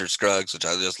of Buster Scruggs, which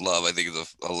I just love. I think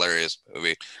it's a hilarious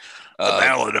movie. The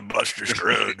Ballad of Buster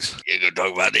Scruggs. You're gonna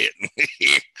talk about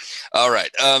it. All right.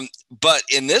 But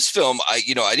in this film, I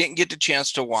didn't get the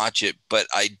chance to watch it, but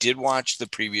I did watch the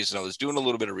previews, and I was doing a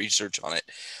little bit of research on it.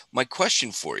 My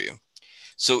question for you.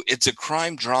 So it's a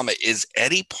crime drama. Is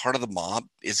Eddie part of the mob?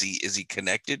 Is he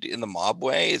connected in the mob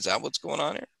way? Is that what's going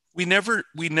on here? We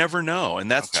never know,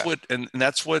 and that's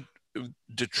what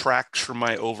detracts from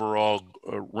my overall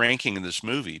ranking in this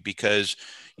movie, because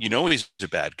he's a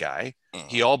bad guy. Mm-hmm.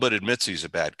 He all but admits he's a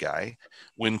bad guy.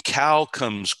 When Cal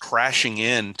comes crashing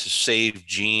in to save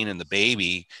Jean and the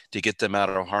baby to get them out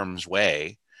of harm's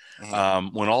way,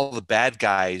 Mm-hmm. When all the bad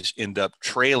guys end up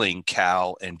trailing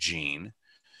Cal and Jean,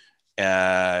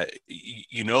 that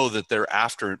they're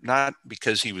after, not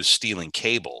because he was stealing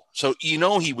cable. So he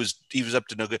was up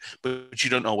to no good, but you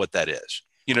don't know what that is.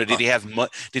 Did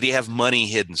he have money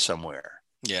hidden somewhere?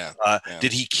 Yeah.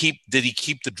 Did he keep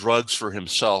the drugs for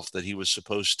himself that he was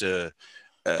supposed to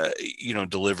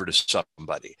deliver to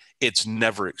somebody? It's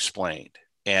never explained,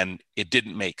 and it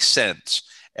didn't make sense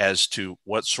as to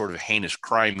what sort of heinous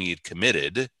crime he had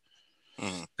committed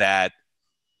that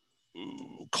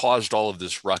caused all of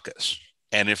this ruckus.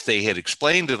 And if they had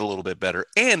explained it a little bit better,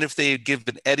 and if they had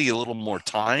given Eddie a little more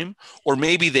time, or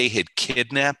maybe they had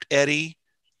kidnapped Eddie,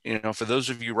 for those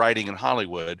of you writing in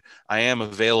Hollywood, I am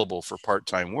available for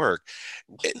part-time work,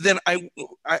 then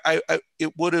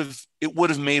it would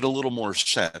have made a little more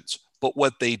sense. But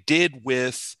what they did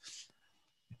with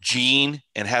Jean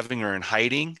and having her in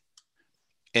hiding,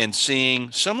 and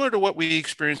seeing, similar to what we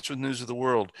experienced with News of the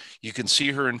World, you can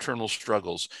see her internal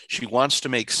struggles. She wants to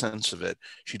make sense of it.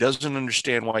 She doesn't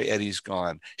understand why Eddie's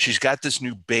gone. She's got this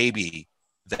new baby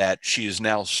that she is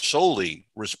now solely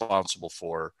responsible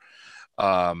for.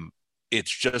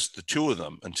 It's just the two of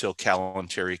them until Cal and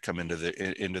Terry come into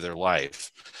their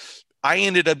life. I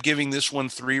ended up giving this one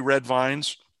 3 red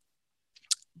vines.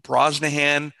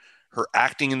 Brosnahan, her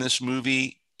acting in this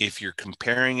movie, if you're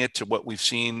comparing it to what we've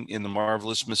seen in The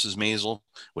Marvelous Mrs. Maisel,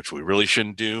 which we really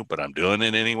shouldn't do, but I'm doing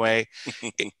it anyway,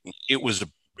 it was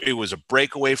a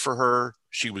breakaway for her.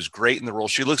 She was great in the role.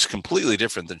 She looks completely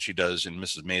different than she does in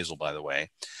Mrs. Maisel, by the way.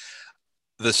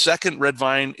 The second red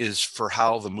vine is for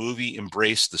how the movie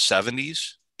embraced the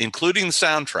 70s, including the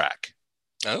soundtrack.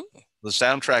 Oh, the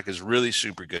soundtrack is really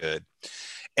super good.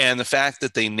 And the fact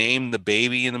that they named the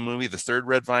baby in the movie, the third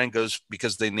red vine goes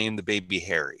because they named the baby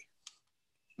Harry.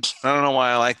 I don't know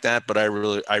why I like that, but I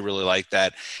really like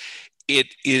that. It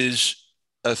is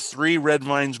a 3 red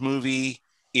vines movie.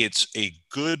 It's a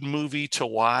good movie to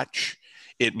watch.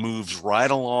 It moves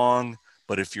right along.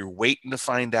 But if you're waiting to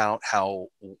find out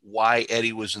why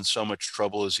Eddie was in so much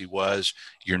trouble as he was,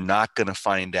 you're not going to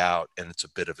find out, and it's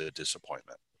a bit of a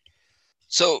disappointment.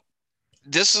 So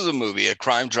this is a movie, a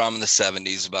crime drama in the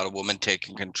 70s about a woman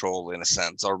taking control, in a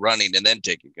sense, or running and then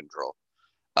taking control.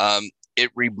 It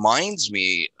reminds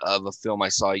me of a film I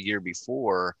saw a year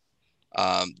before,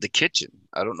 The Kitchen.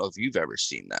 I don't know if you've ever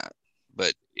seen that,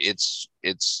 but it's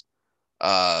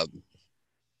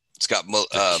got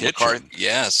McCarthy.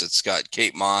 Yes, it's got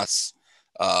Kate Moss,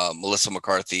 Melissa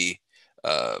McCarthy,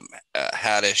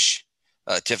 Haddish,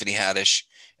 Tiffany Haddish,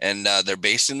 and they're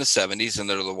based in the 70s, and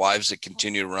they're the wives that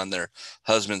continue to run their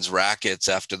husbands' rackets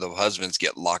after the husbands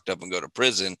get locked up and go to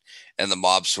prison, and the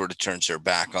mob sort of turns their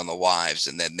back on the wives,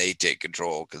 and then they take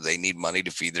control because they need money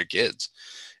to feed their kids,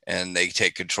 and they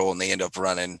take control, and they end up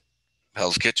running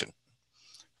Hell's Kitchen.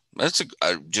 I don't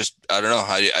know.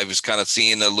 I was kind of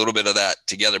seeing a little bit of that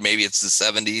together. Maybe it's the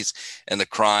 70s and the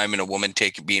crime and a woman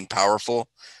being powerful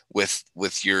with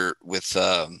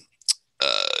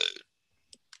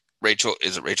Rachel.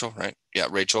 Is it Rachel? Right? Yeah.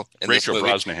 Rachel. Rachel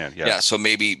Brosnahan. Yeah. Yeah. So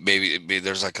maybe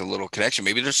there's like a little connection.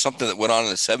 Maybe there's something that went on in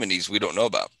the 70s we don't know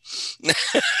about.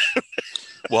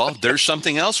 Well, there's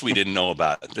something else we didn't know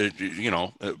about.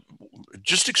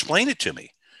 Just explain it to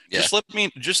me. Yeah.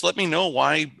 Just let me know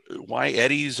why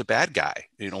Eddie's a bad guy.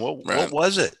 What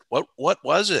was it? What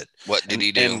was it? What did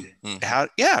he do? And how?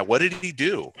 Yeah, what did he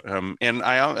do? And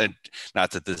I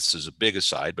not that this is a big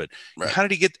aside, but how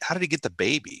did he get the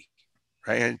baby?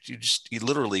 Right? And he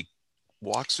literally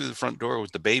walks through the front door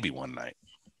with the baby one night.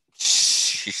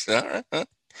 So,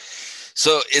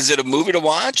 is it a movie to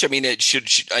watch? I mean, it should.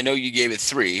 I know you gave it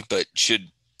 3, but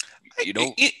should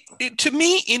to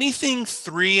me, anything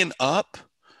 3 and up.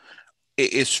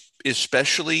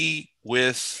 Especially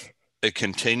with a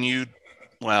continued,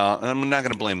 well, I'm not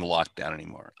going to blame the lockdown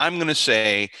anymore. I'm going to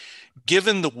say,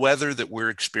 given the weather that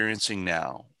we're experiencing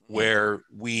now, where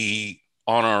we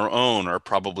on our own are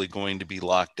probably going to be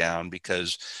locked down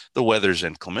because the weather's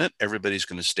inclement, everybody's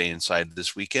going to stay inside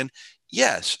this weekend.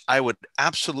 Yes, I would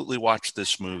absolutely watch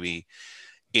this movie.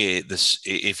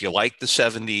 If you like the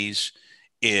 70s,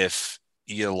 if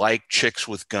you like chicks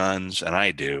with guns, and I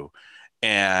do,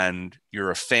 and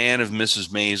you're a fan of Mrs.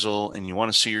 Maisel and you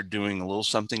want to see her doing a little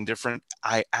something different,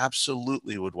 I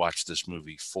absolutely would watch this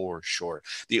movie for sure.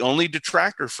 The only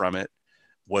detractor from it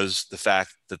was the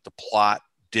fact that the plot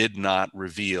did not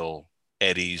reveal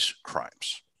Eddie's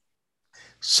crimes.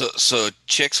 So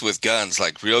chicks with guns,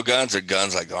 like real guns, or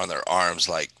guns like on their arms,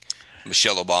 like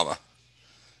Michelle Obama?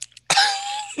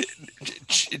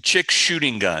 Chicks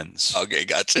shooting guns. Okay,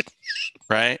 gotcha.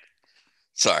 Right?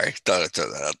 Sorry, thought I'd throw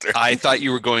that out there. I thought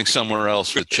you were going somewhere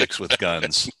else with chicks with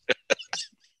guns.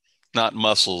 Not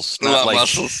muscles. Not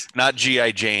muscles. Not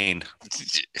G.I. Jane.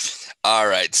 All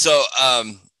right. So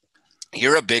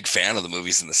you're a big fan of the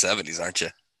movies in the 70s, aren't you?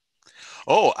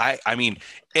 Oh, I mean,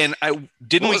 and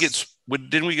didn't we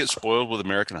get spoiled with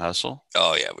American Hustle?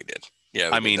 Oh yeah, we did. Yeah,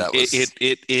 I mean,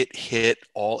 it hit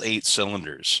all 8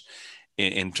 cylinders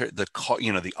in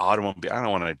the automobile.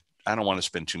 I don't want to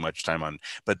spend too much time on,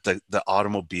 but the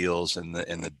automobiles and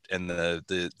the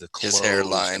clothes, his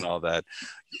hairline and all that,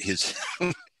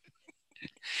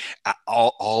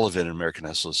 all of it in American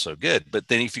Hustle is so good. But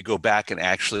then if you go back and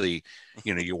actually,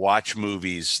 you watch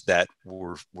movies that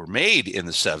were made in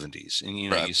the 70s, and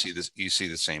you see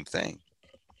the same thing.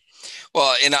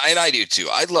 Well, and I do too.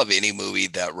 I love any movie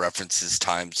that references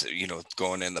times,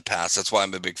 going in the past. That's why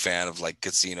I'm a big fan of like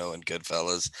Casino and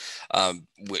Goodfellas,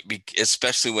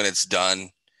 especially when it's done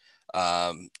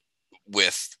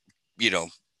with,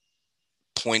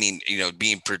 pointing,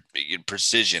 being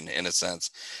precision in a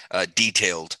sense,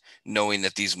 detailed, knowing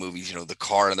that these movies, the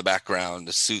car in the background,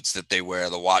 the suits that they wear,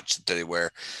 the watch that they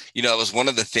wear, it was one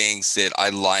of the things that I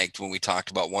liked when we talked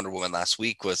about Wonder Woman last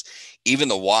week was even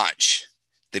the watch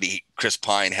that Chris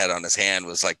Pine had on his hand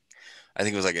was like, I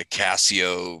think it was like a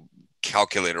Casio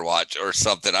calculator watch or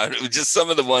something. It was just some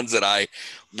of the ones that I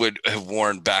would have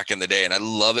worn back in the day. And I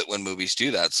love it when movies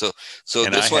do that. So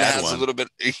this one has a little bit.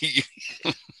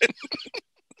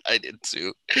 I did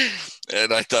too.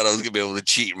 And I thought I was going to be able to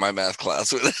cheat in my math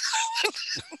class with it.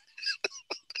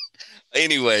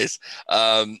 Anyways,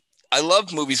 I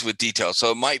love movies with detail.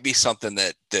 So it might be something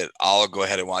that I'll go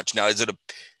ahead and watch. Now, is it a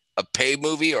pay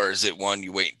movie, or is it one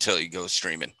you wait until you go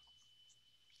streaming?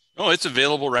 Oh, it's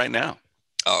available right now.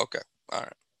 Oh, okay. All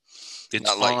right. It's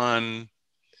on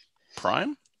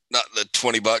Prime? Not the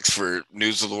 $20 for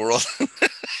News of the World.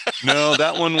 No,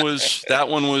 that one was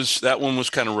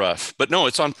kind of rough. But no,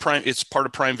 it's on Prime. It's part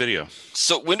of Prime Video.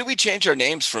 So when do we change our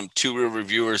names from Two Real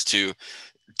Reviewers to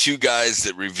Two Guys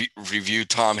that review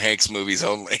Tom Hanks movies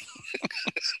only?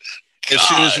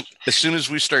 As soon as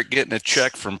we start getting a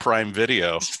check from Prime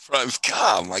Video.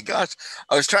 God, my gosh.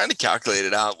 I was trying to calculate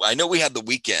it out. I know we had the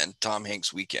weekend, Tom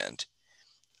Hanks weekend,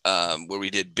 where we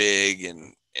did Big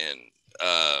and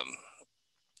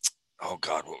oh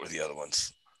God, what were the other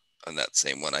ones on that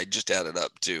same one? I just added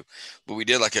up too. But we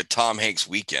did like a Tom Hanks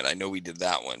weekend. I know we did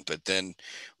that one, but then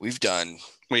we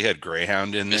had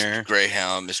Greyhound in there.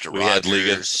 Greyhound, Mr. We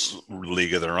Rogers. had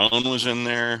League of Their Own was in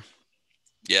there.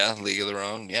 Yeah, League of Their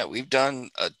Own. Yeah, we've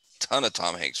done a ton of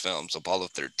Tom Hanks films. Apollo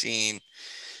 13.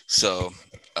 So,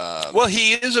 well,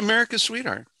 he is America's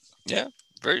sweetheart. Yeah,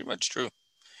 very much true.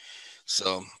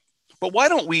 So, but why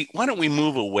don't we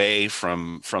move away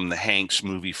from the Hanks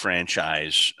movie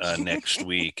franchise next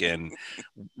week? And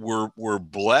we're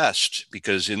blessed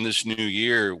because in this new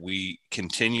year we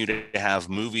continue to have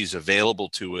movies available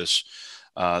to us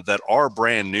that are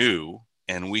brand new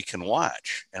and we can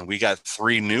watch. And we got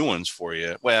 3 new ones for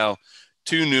you. Well,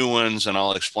 2 new ones, and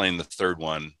I'll explain the third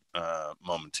one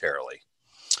momentarily.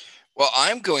 well,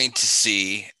 I'm going to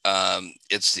see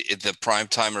it's the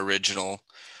primetime original,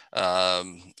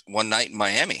 One Night in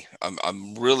Miami.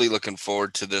 I'm really looking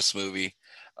forward to this movie.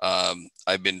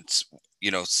 I've been,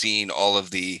 seeing all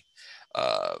of the.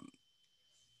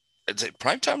 Is it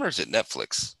primetime or is it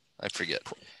Netflix? I forget.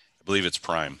 I believe it's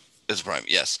Prime. It's Prime,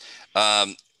 yes.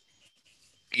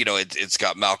 It's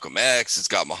got Malcolm X, it's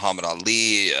got Muhammad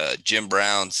Ali, Jim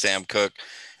Brown, Sam Cooke.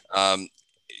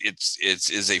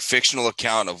 It's a fictional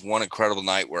account of one incredible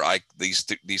night where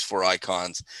these 4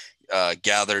 icons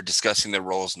gathered discussing their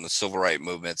roles in the civil rights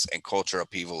movements and culture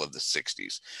upheaval of the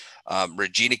 60s.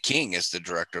 Regina King is the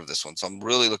director of this one, so I'm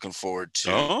really looking forward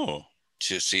to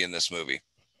seeing this movie.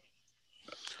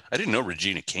 I didn't know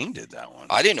Regina King did that one.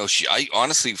 I didn't know I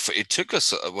honestly, it took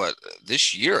us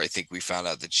this year, I think we found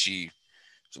out that she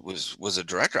was a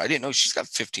director. I didn't know she's got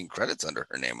 15 credits under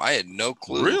her name. I had no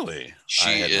clue. Really? She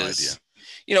I had is, no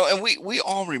idea. And we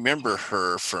all remember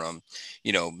her from,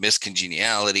 Miss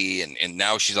Congeniality, and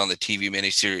now she's on the TV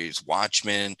miniseries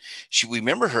Watchmen. We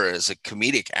remember her as a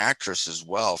comedic actress as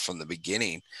well from the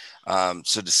beginning.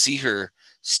 So to see her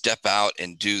step out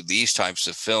and do these types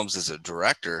of films as a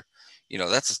director,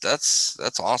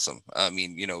 that's awesome. I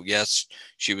mean, yes,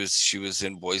 she was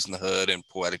in Boys in the Hood and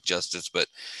Poetic Justice, but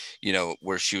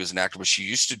where she was an actor, but she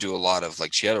used to do a lot of,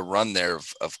 she had a run there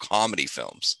of comedy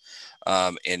films.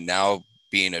 And now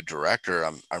being a director,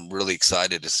 I'm really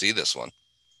excited to see this one.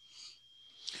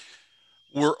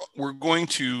 We're going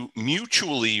to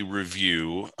mutually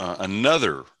review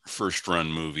another first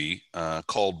run movie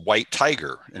called White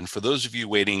Tiger. And for those of you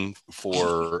waiting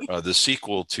for the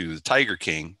sequel to The Tiger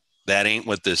King, that ain't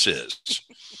what this is.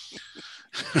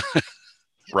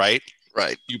 Right?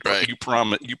 Right. You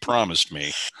promised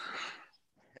me.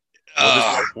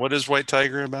 What is White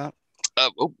Tiger about? I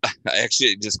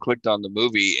actually just clicked on the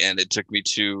movie and it took me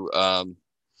to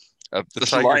the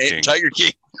Tiger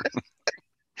King.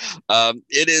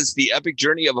 It is the epic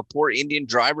journey of a poor Indian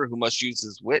driver who must use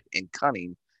his wit and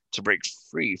cunning to break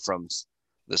free from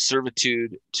the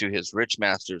servitude to his rich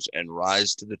masters and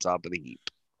rise to the top of the heap.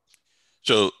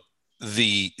 So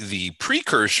the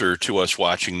precursor to us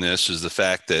watching this is the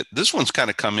fact that this one's kind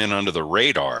of come in under the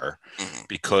radar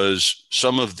because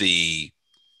some of the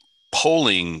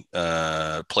polling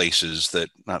places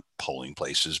not polling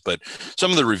places, but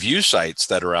some of the review sites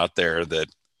that are out there that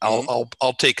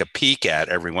I'll take a peek at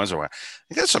every once in a while.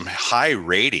 They got some high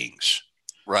ratings,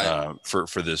 right,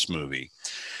 for this movie.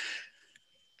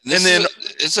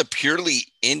 It's a purely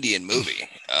Indian movie.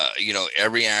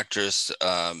 Every actress,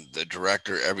 the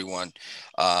director, everyone.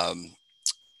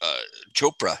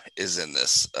 Chopra is in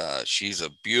this. She's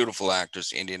a beautiful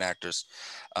actress, Indian actress,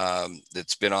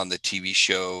 that's been on the TV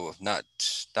show, not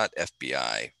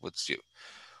FBI.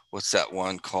 What's that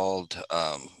one called?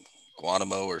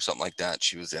 Guantanamo or something like that.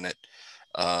 She was in it.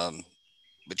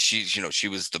 But she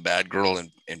was the bad girl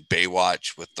in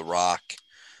Baywatch with The Rock.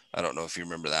 I don't know if you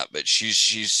remember that, but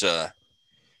she's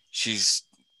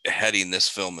heading this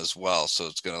film as well. So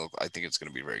I think it's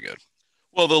gonna be very good.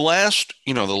 Well, the last,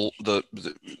 the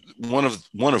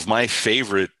one of my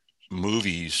favorite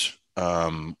movies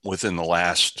within the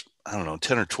last, I don't know,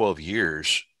 10 or 12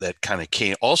 years that kind of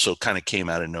came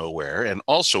out of nowhere and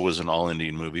also was an all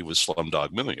Indian movie was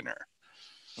Slumdog Millionaire.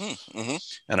 Mm-hmm.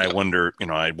 And I wonder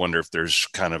if there's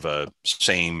kind of a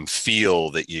same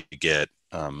feel that you get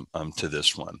to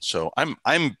this one. So I'm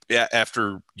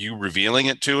after you revealing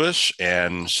it to us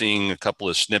and seeing a couple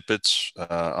of snippets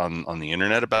on the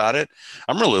internet about it,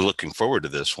 I'm really looking forward to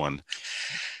this one.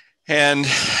 And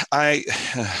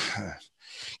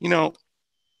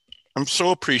I'm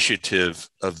so appreciative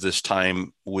of this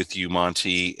time with you,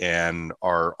 Monty, and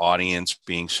our audience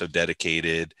being so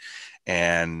dedicated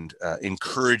and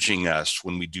encouraging us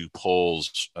when we do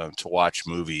polls to watch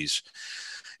movies.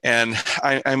 And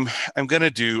I'm gonna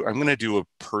do a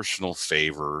personal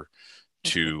favor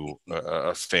to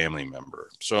a family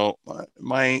member. So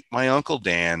my Uncle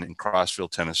Dan in Crossville,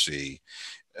 Tennessee.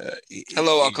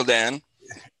 Hello, Uncle Dan.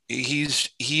 He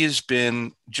has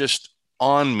been just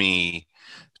on me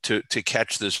to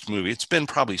catch this movie. It's been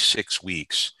probably 6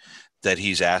 weeks that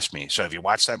he's asked me. So have you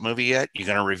watched that movie yet? You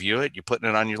going to review it? You putting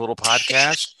it on your little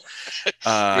podcast?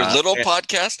 Your little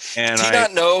podcast? And do you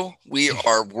not know we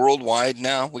are worldwide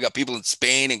now? We got people in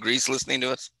Spain and Greece listening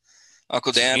to us.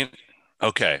 Uncle Dan.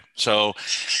 Okay, so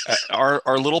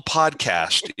our little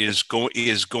podcast is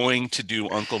going to do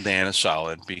Uncle Dan a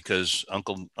solid, because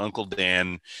Uncle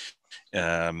Dan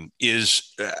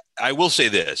is. I will say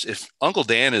this: if Uncle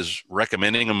Dan is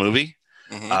recommending a movie,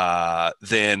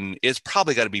 then it's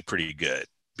probably got to be pretty good,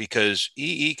 because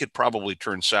he could probably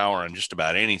turn sour on just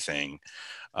about anything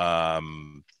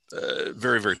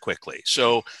very, very quickly.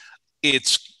 So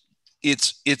it's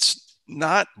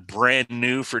not brand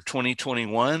new for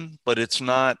 2021, but it's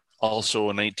not also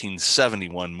a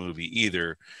 1971 movie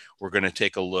either. We're going to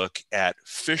take a look at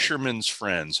Fisherman's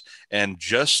Friends. And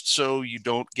just so you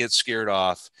don't get scared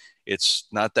off, it's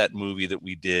not that movie that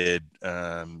we did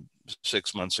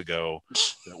 6 months ago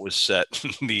that was set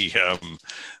in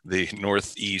the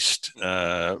Northeast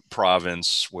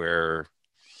province where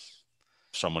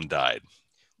someone died.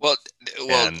 Well,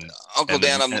 Uncle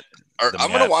Dan, I'm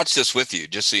going to watch this with you,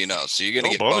 just so you know. So you're going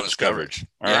to get bonus coverage.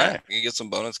 All right. You can get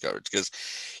some bonus coverage, because,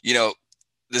 you know,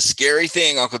 the scary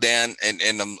thing, Uncle Dan, and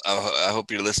I hope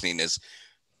you're listening, is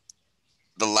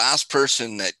the last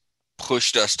person that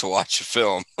pushed us to watch a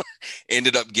film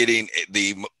ended up getting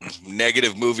the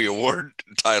negative movie award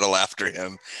title after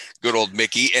him. Good old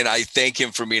Mickey. And I thank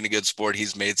him for being a good sport.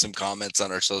 He's made some comments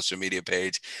on our social media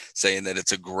page saying that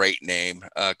it's a great name,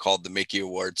 called the Mickey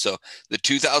Award. So the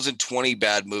 2020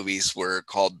 bad movies were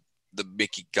called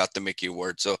got the Mickey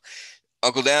Award. So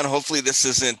Uncle Dan, hopefully this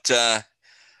isn't a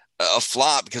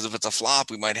flop, because if it's a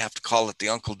flop, we might have to call it the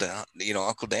Uncle Dan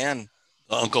Award.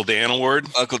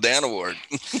 Uncle Dan Award.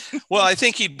 Well, I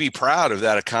think he'd be proud of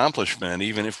that accomplishment,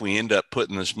 even if we end up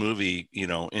putting this movie,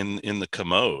 in the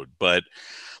commode. But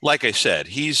like I said,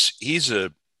 he's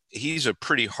a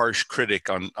pretty harsh critic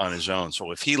on his own.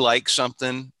 So if he likes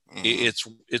something,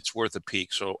 it's worth a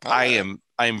peek. So I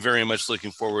am very much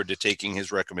looking forward to taking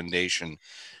his recommendation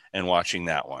and watching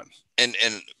that one. And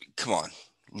come on,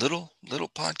 little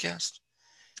podcast.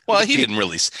 Well, he didn't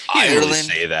really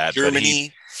say that.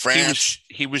 Germany, France,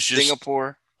 he was just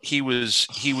Singapore. He was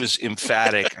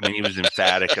emphatic. I mean, he was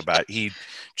emphatic about. He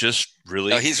just really.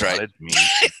 No, he's wanted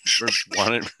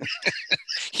right.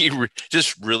 He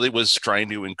just really was trying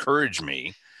to encourage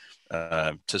me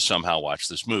to somehow watch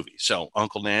this movie. So,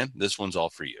 Uncle Dan, this one's all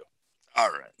for you.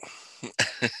 All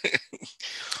right.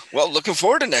 Well, looking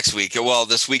forward to next week. Well,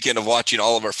 this weekend of watching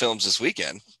all of our films this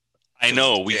weekend. I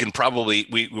know we could probably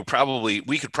put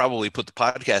the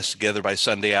podcast together by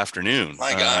Sunday afternoon.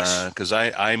 My gosh, because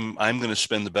I'm going to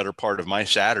spend the better part of my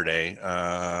Saturday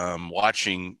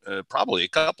watching probably a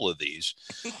couple of these,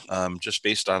 just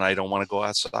based on I don't want to go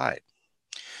outside.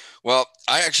 Well,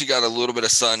 I actually got a little bit of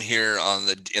sun here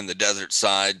in the desert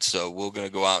side, so we're going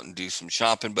to go out and do some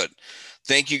shopping. But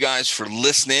thank you guys for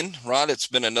listening, Rod. It's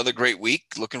been another great week.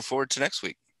 Looking forward to next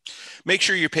week. Make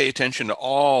sure you pay attention to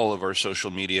all of our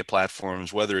social media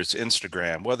platforms, whether it's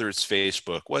Instagram, whether it's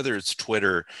Facebook, whether it's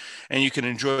Twitter, and you can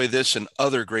enjoy this and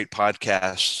other great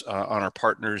podcasts on our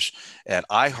partners at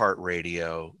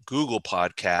iHeartRadio, Google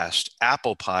Podcasts,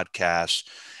 Apple Podcasts,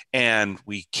 and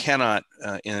we cannot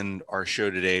end our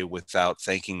show today without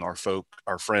thanking our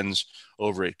friends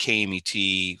over at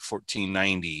KMET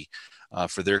 1490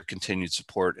 for their continued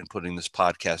support in putting this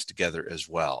podcast together as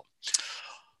well.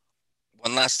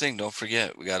 One last thing, don't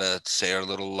forget, we got to say our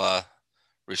little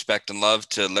respect and love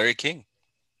to Larry King.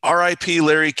 R.I.P.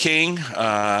 Larry King,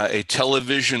 a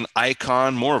television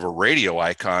icon, more of a radio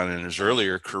icon in his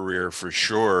earlier career for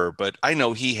sure. But I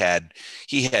know he had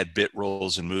bit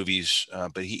roles in movies,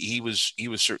 but he was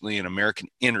certainly an American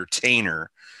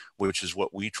entertainer, which is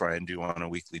what we try and do on a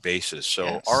weekly basis. So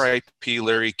yes. R.I.P.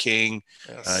 Larry King,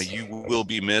 yes. You will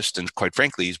be missed. And quite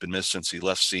frankly, he's been missed since he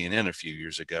left CNN a few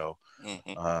years ago,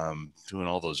 doing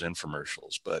all those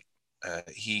infomercials. But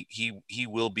he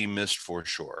will be missed for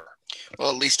sure. Well,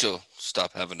 at least he'll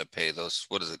stop having to pay those,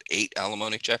 8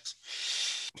 alimony checks?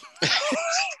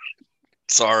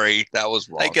 Sorry, that was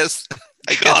wrong. I guess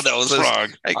that was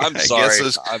wrong. I'm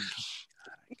sorry. I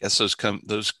guess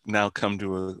those now come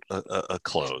to a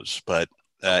close, but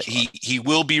he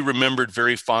will be remembered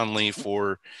very fondly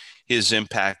for his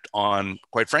impact on,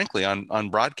 quite frankly, on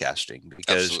broadcasting,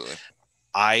 because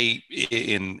absolutely.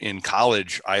 in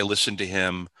college, I listened to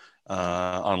him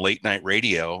on late night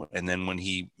radio. And then when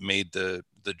he made the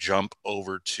jump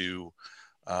over to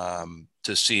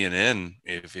CNN,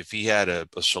 if he had a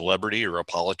celebrity or a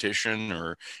politician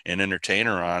or an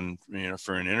entertainer on,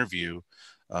 for an interview,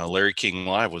 Larry King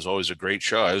Live was always a great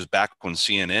show. I was back when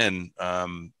CNN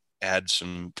add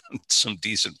some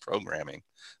decent programming.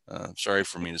 Sorry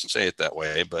for me to say it that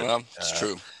way, but well, it's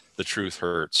true. The truth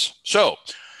hurts. So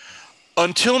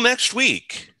until next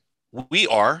week, we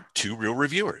are Two Real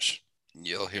Reviewers.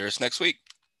 You'll hear us next week.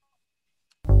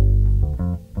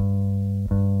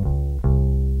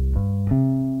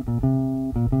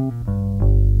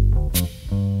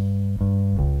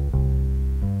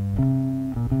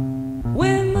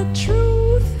 When the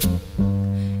truth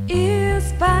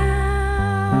is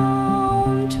found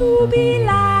to be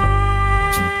lies,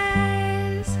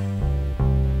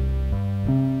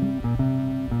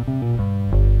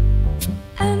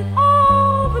 and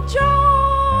all the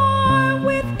joy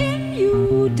within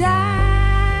you dies.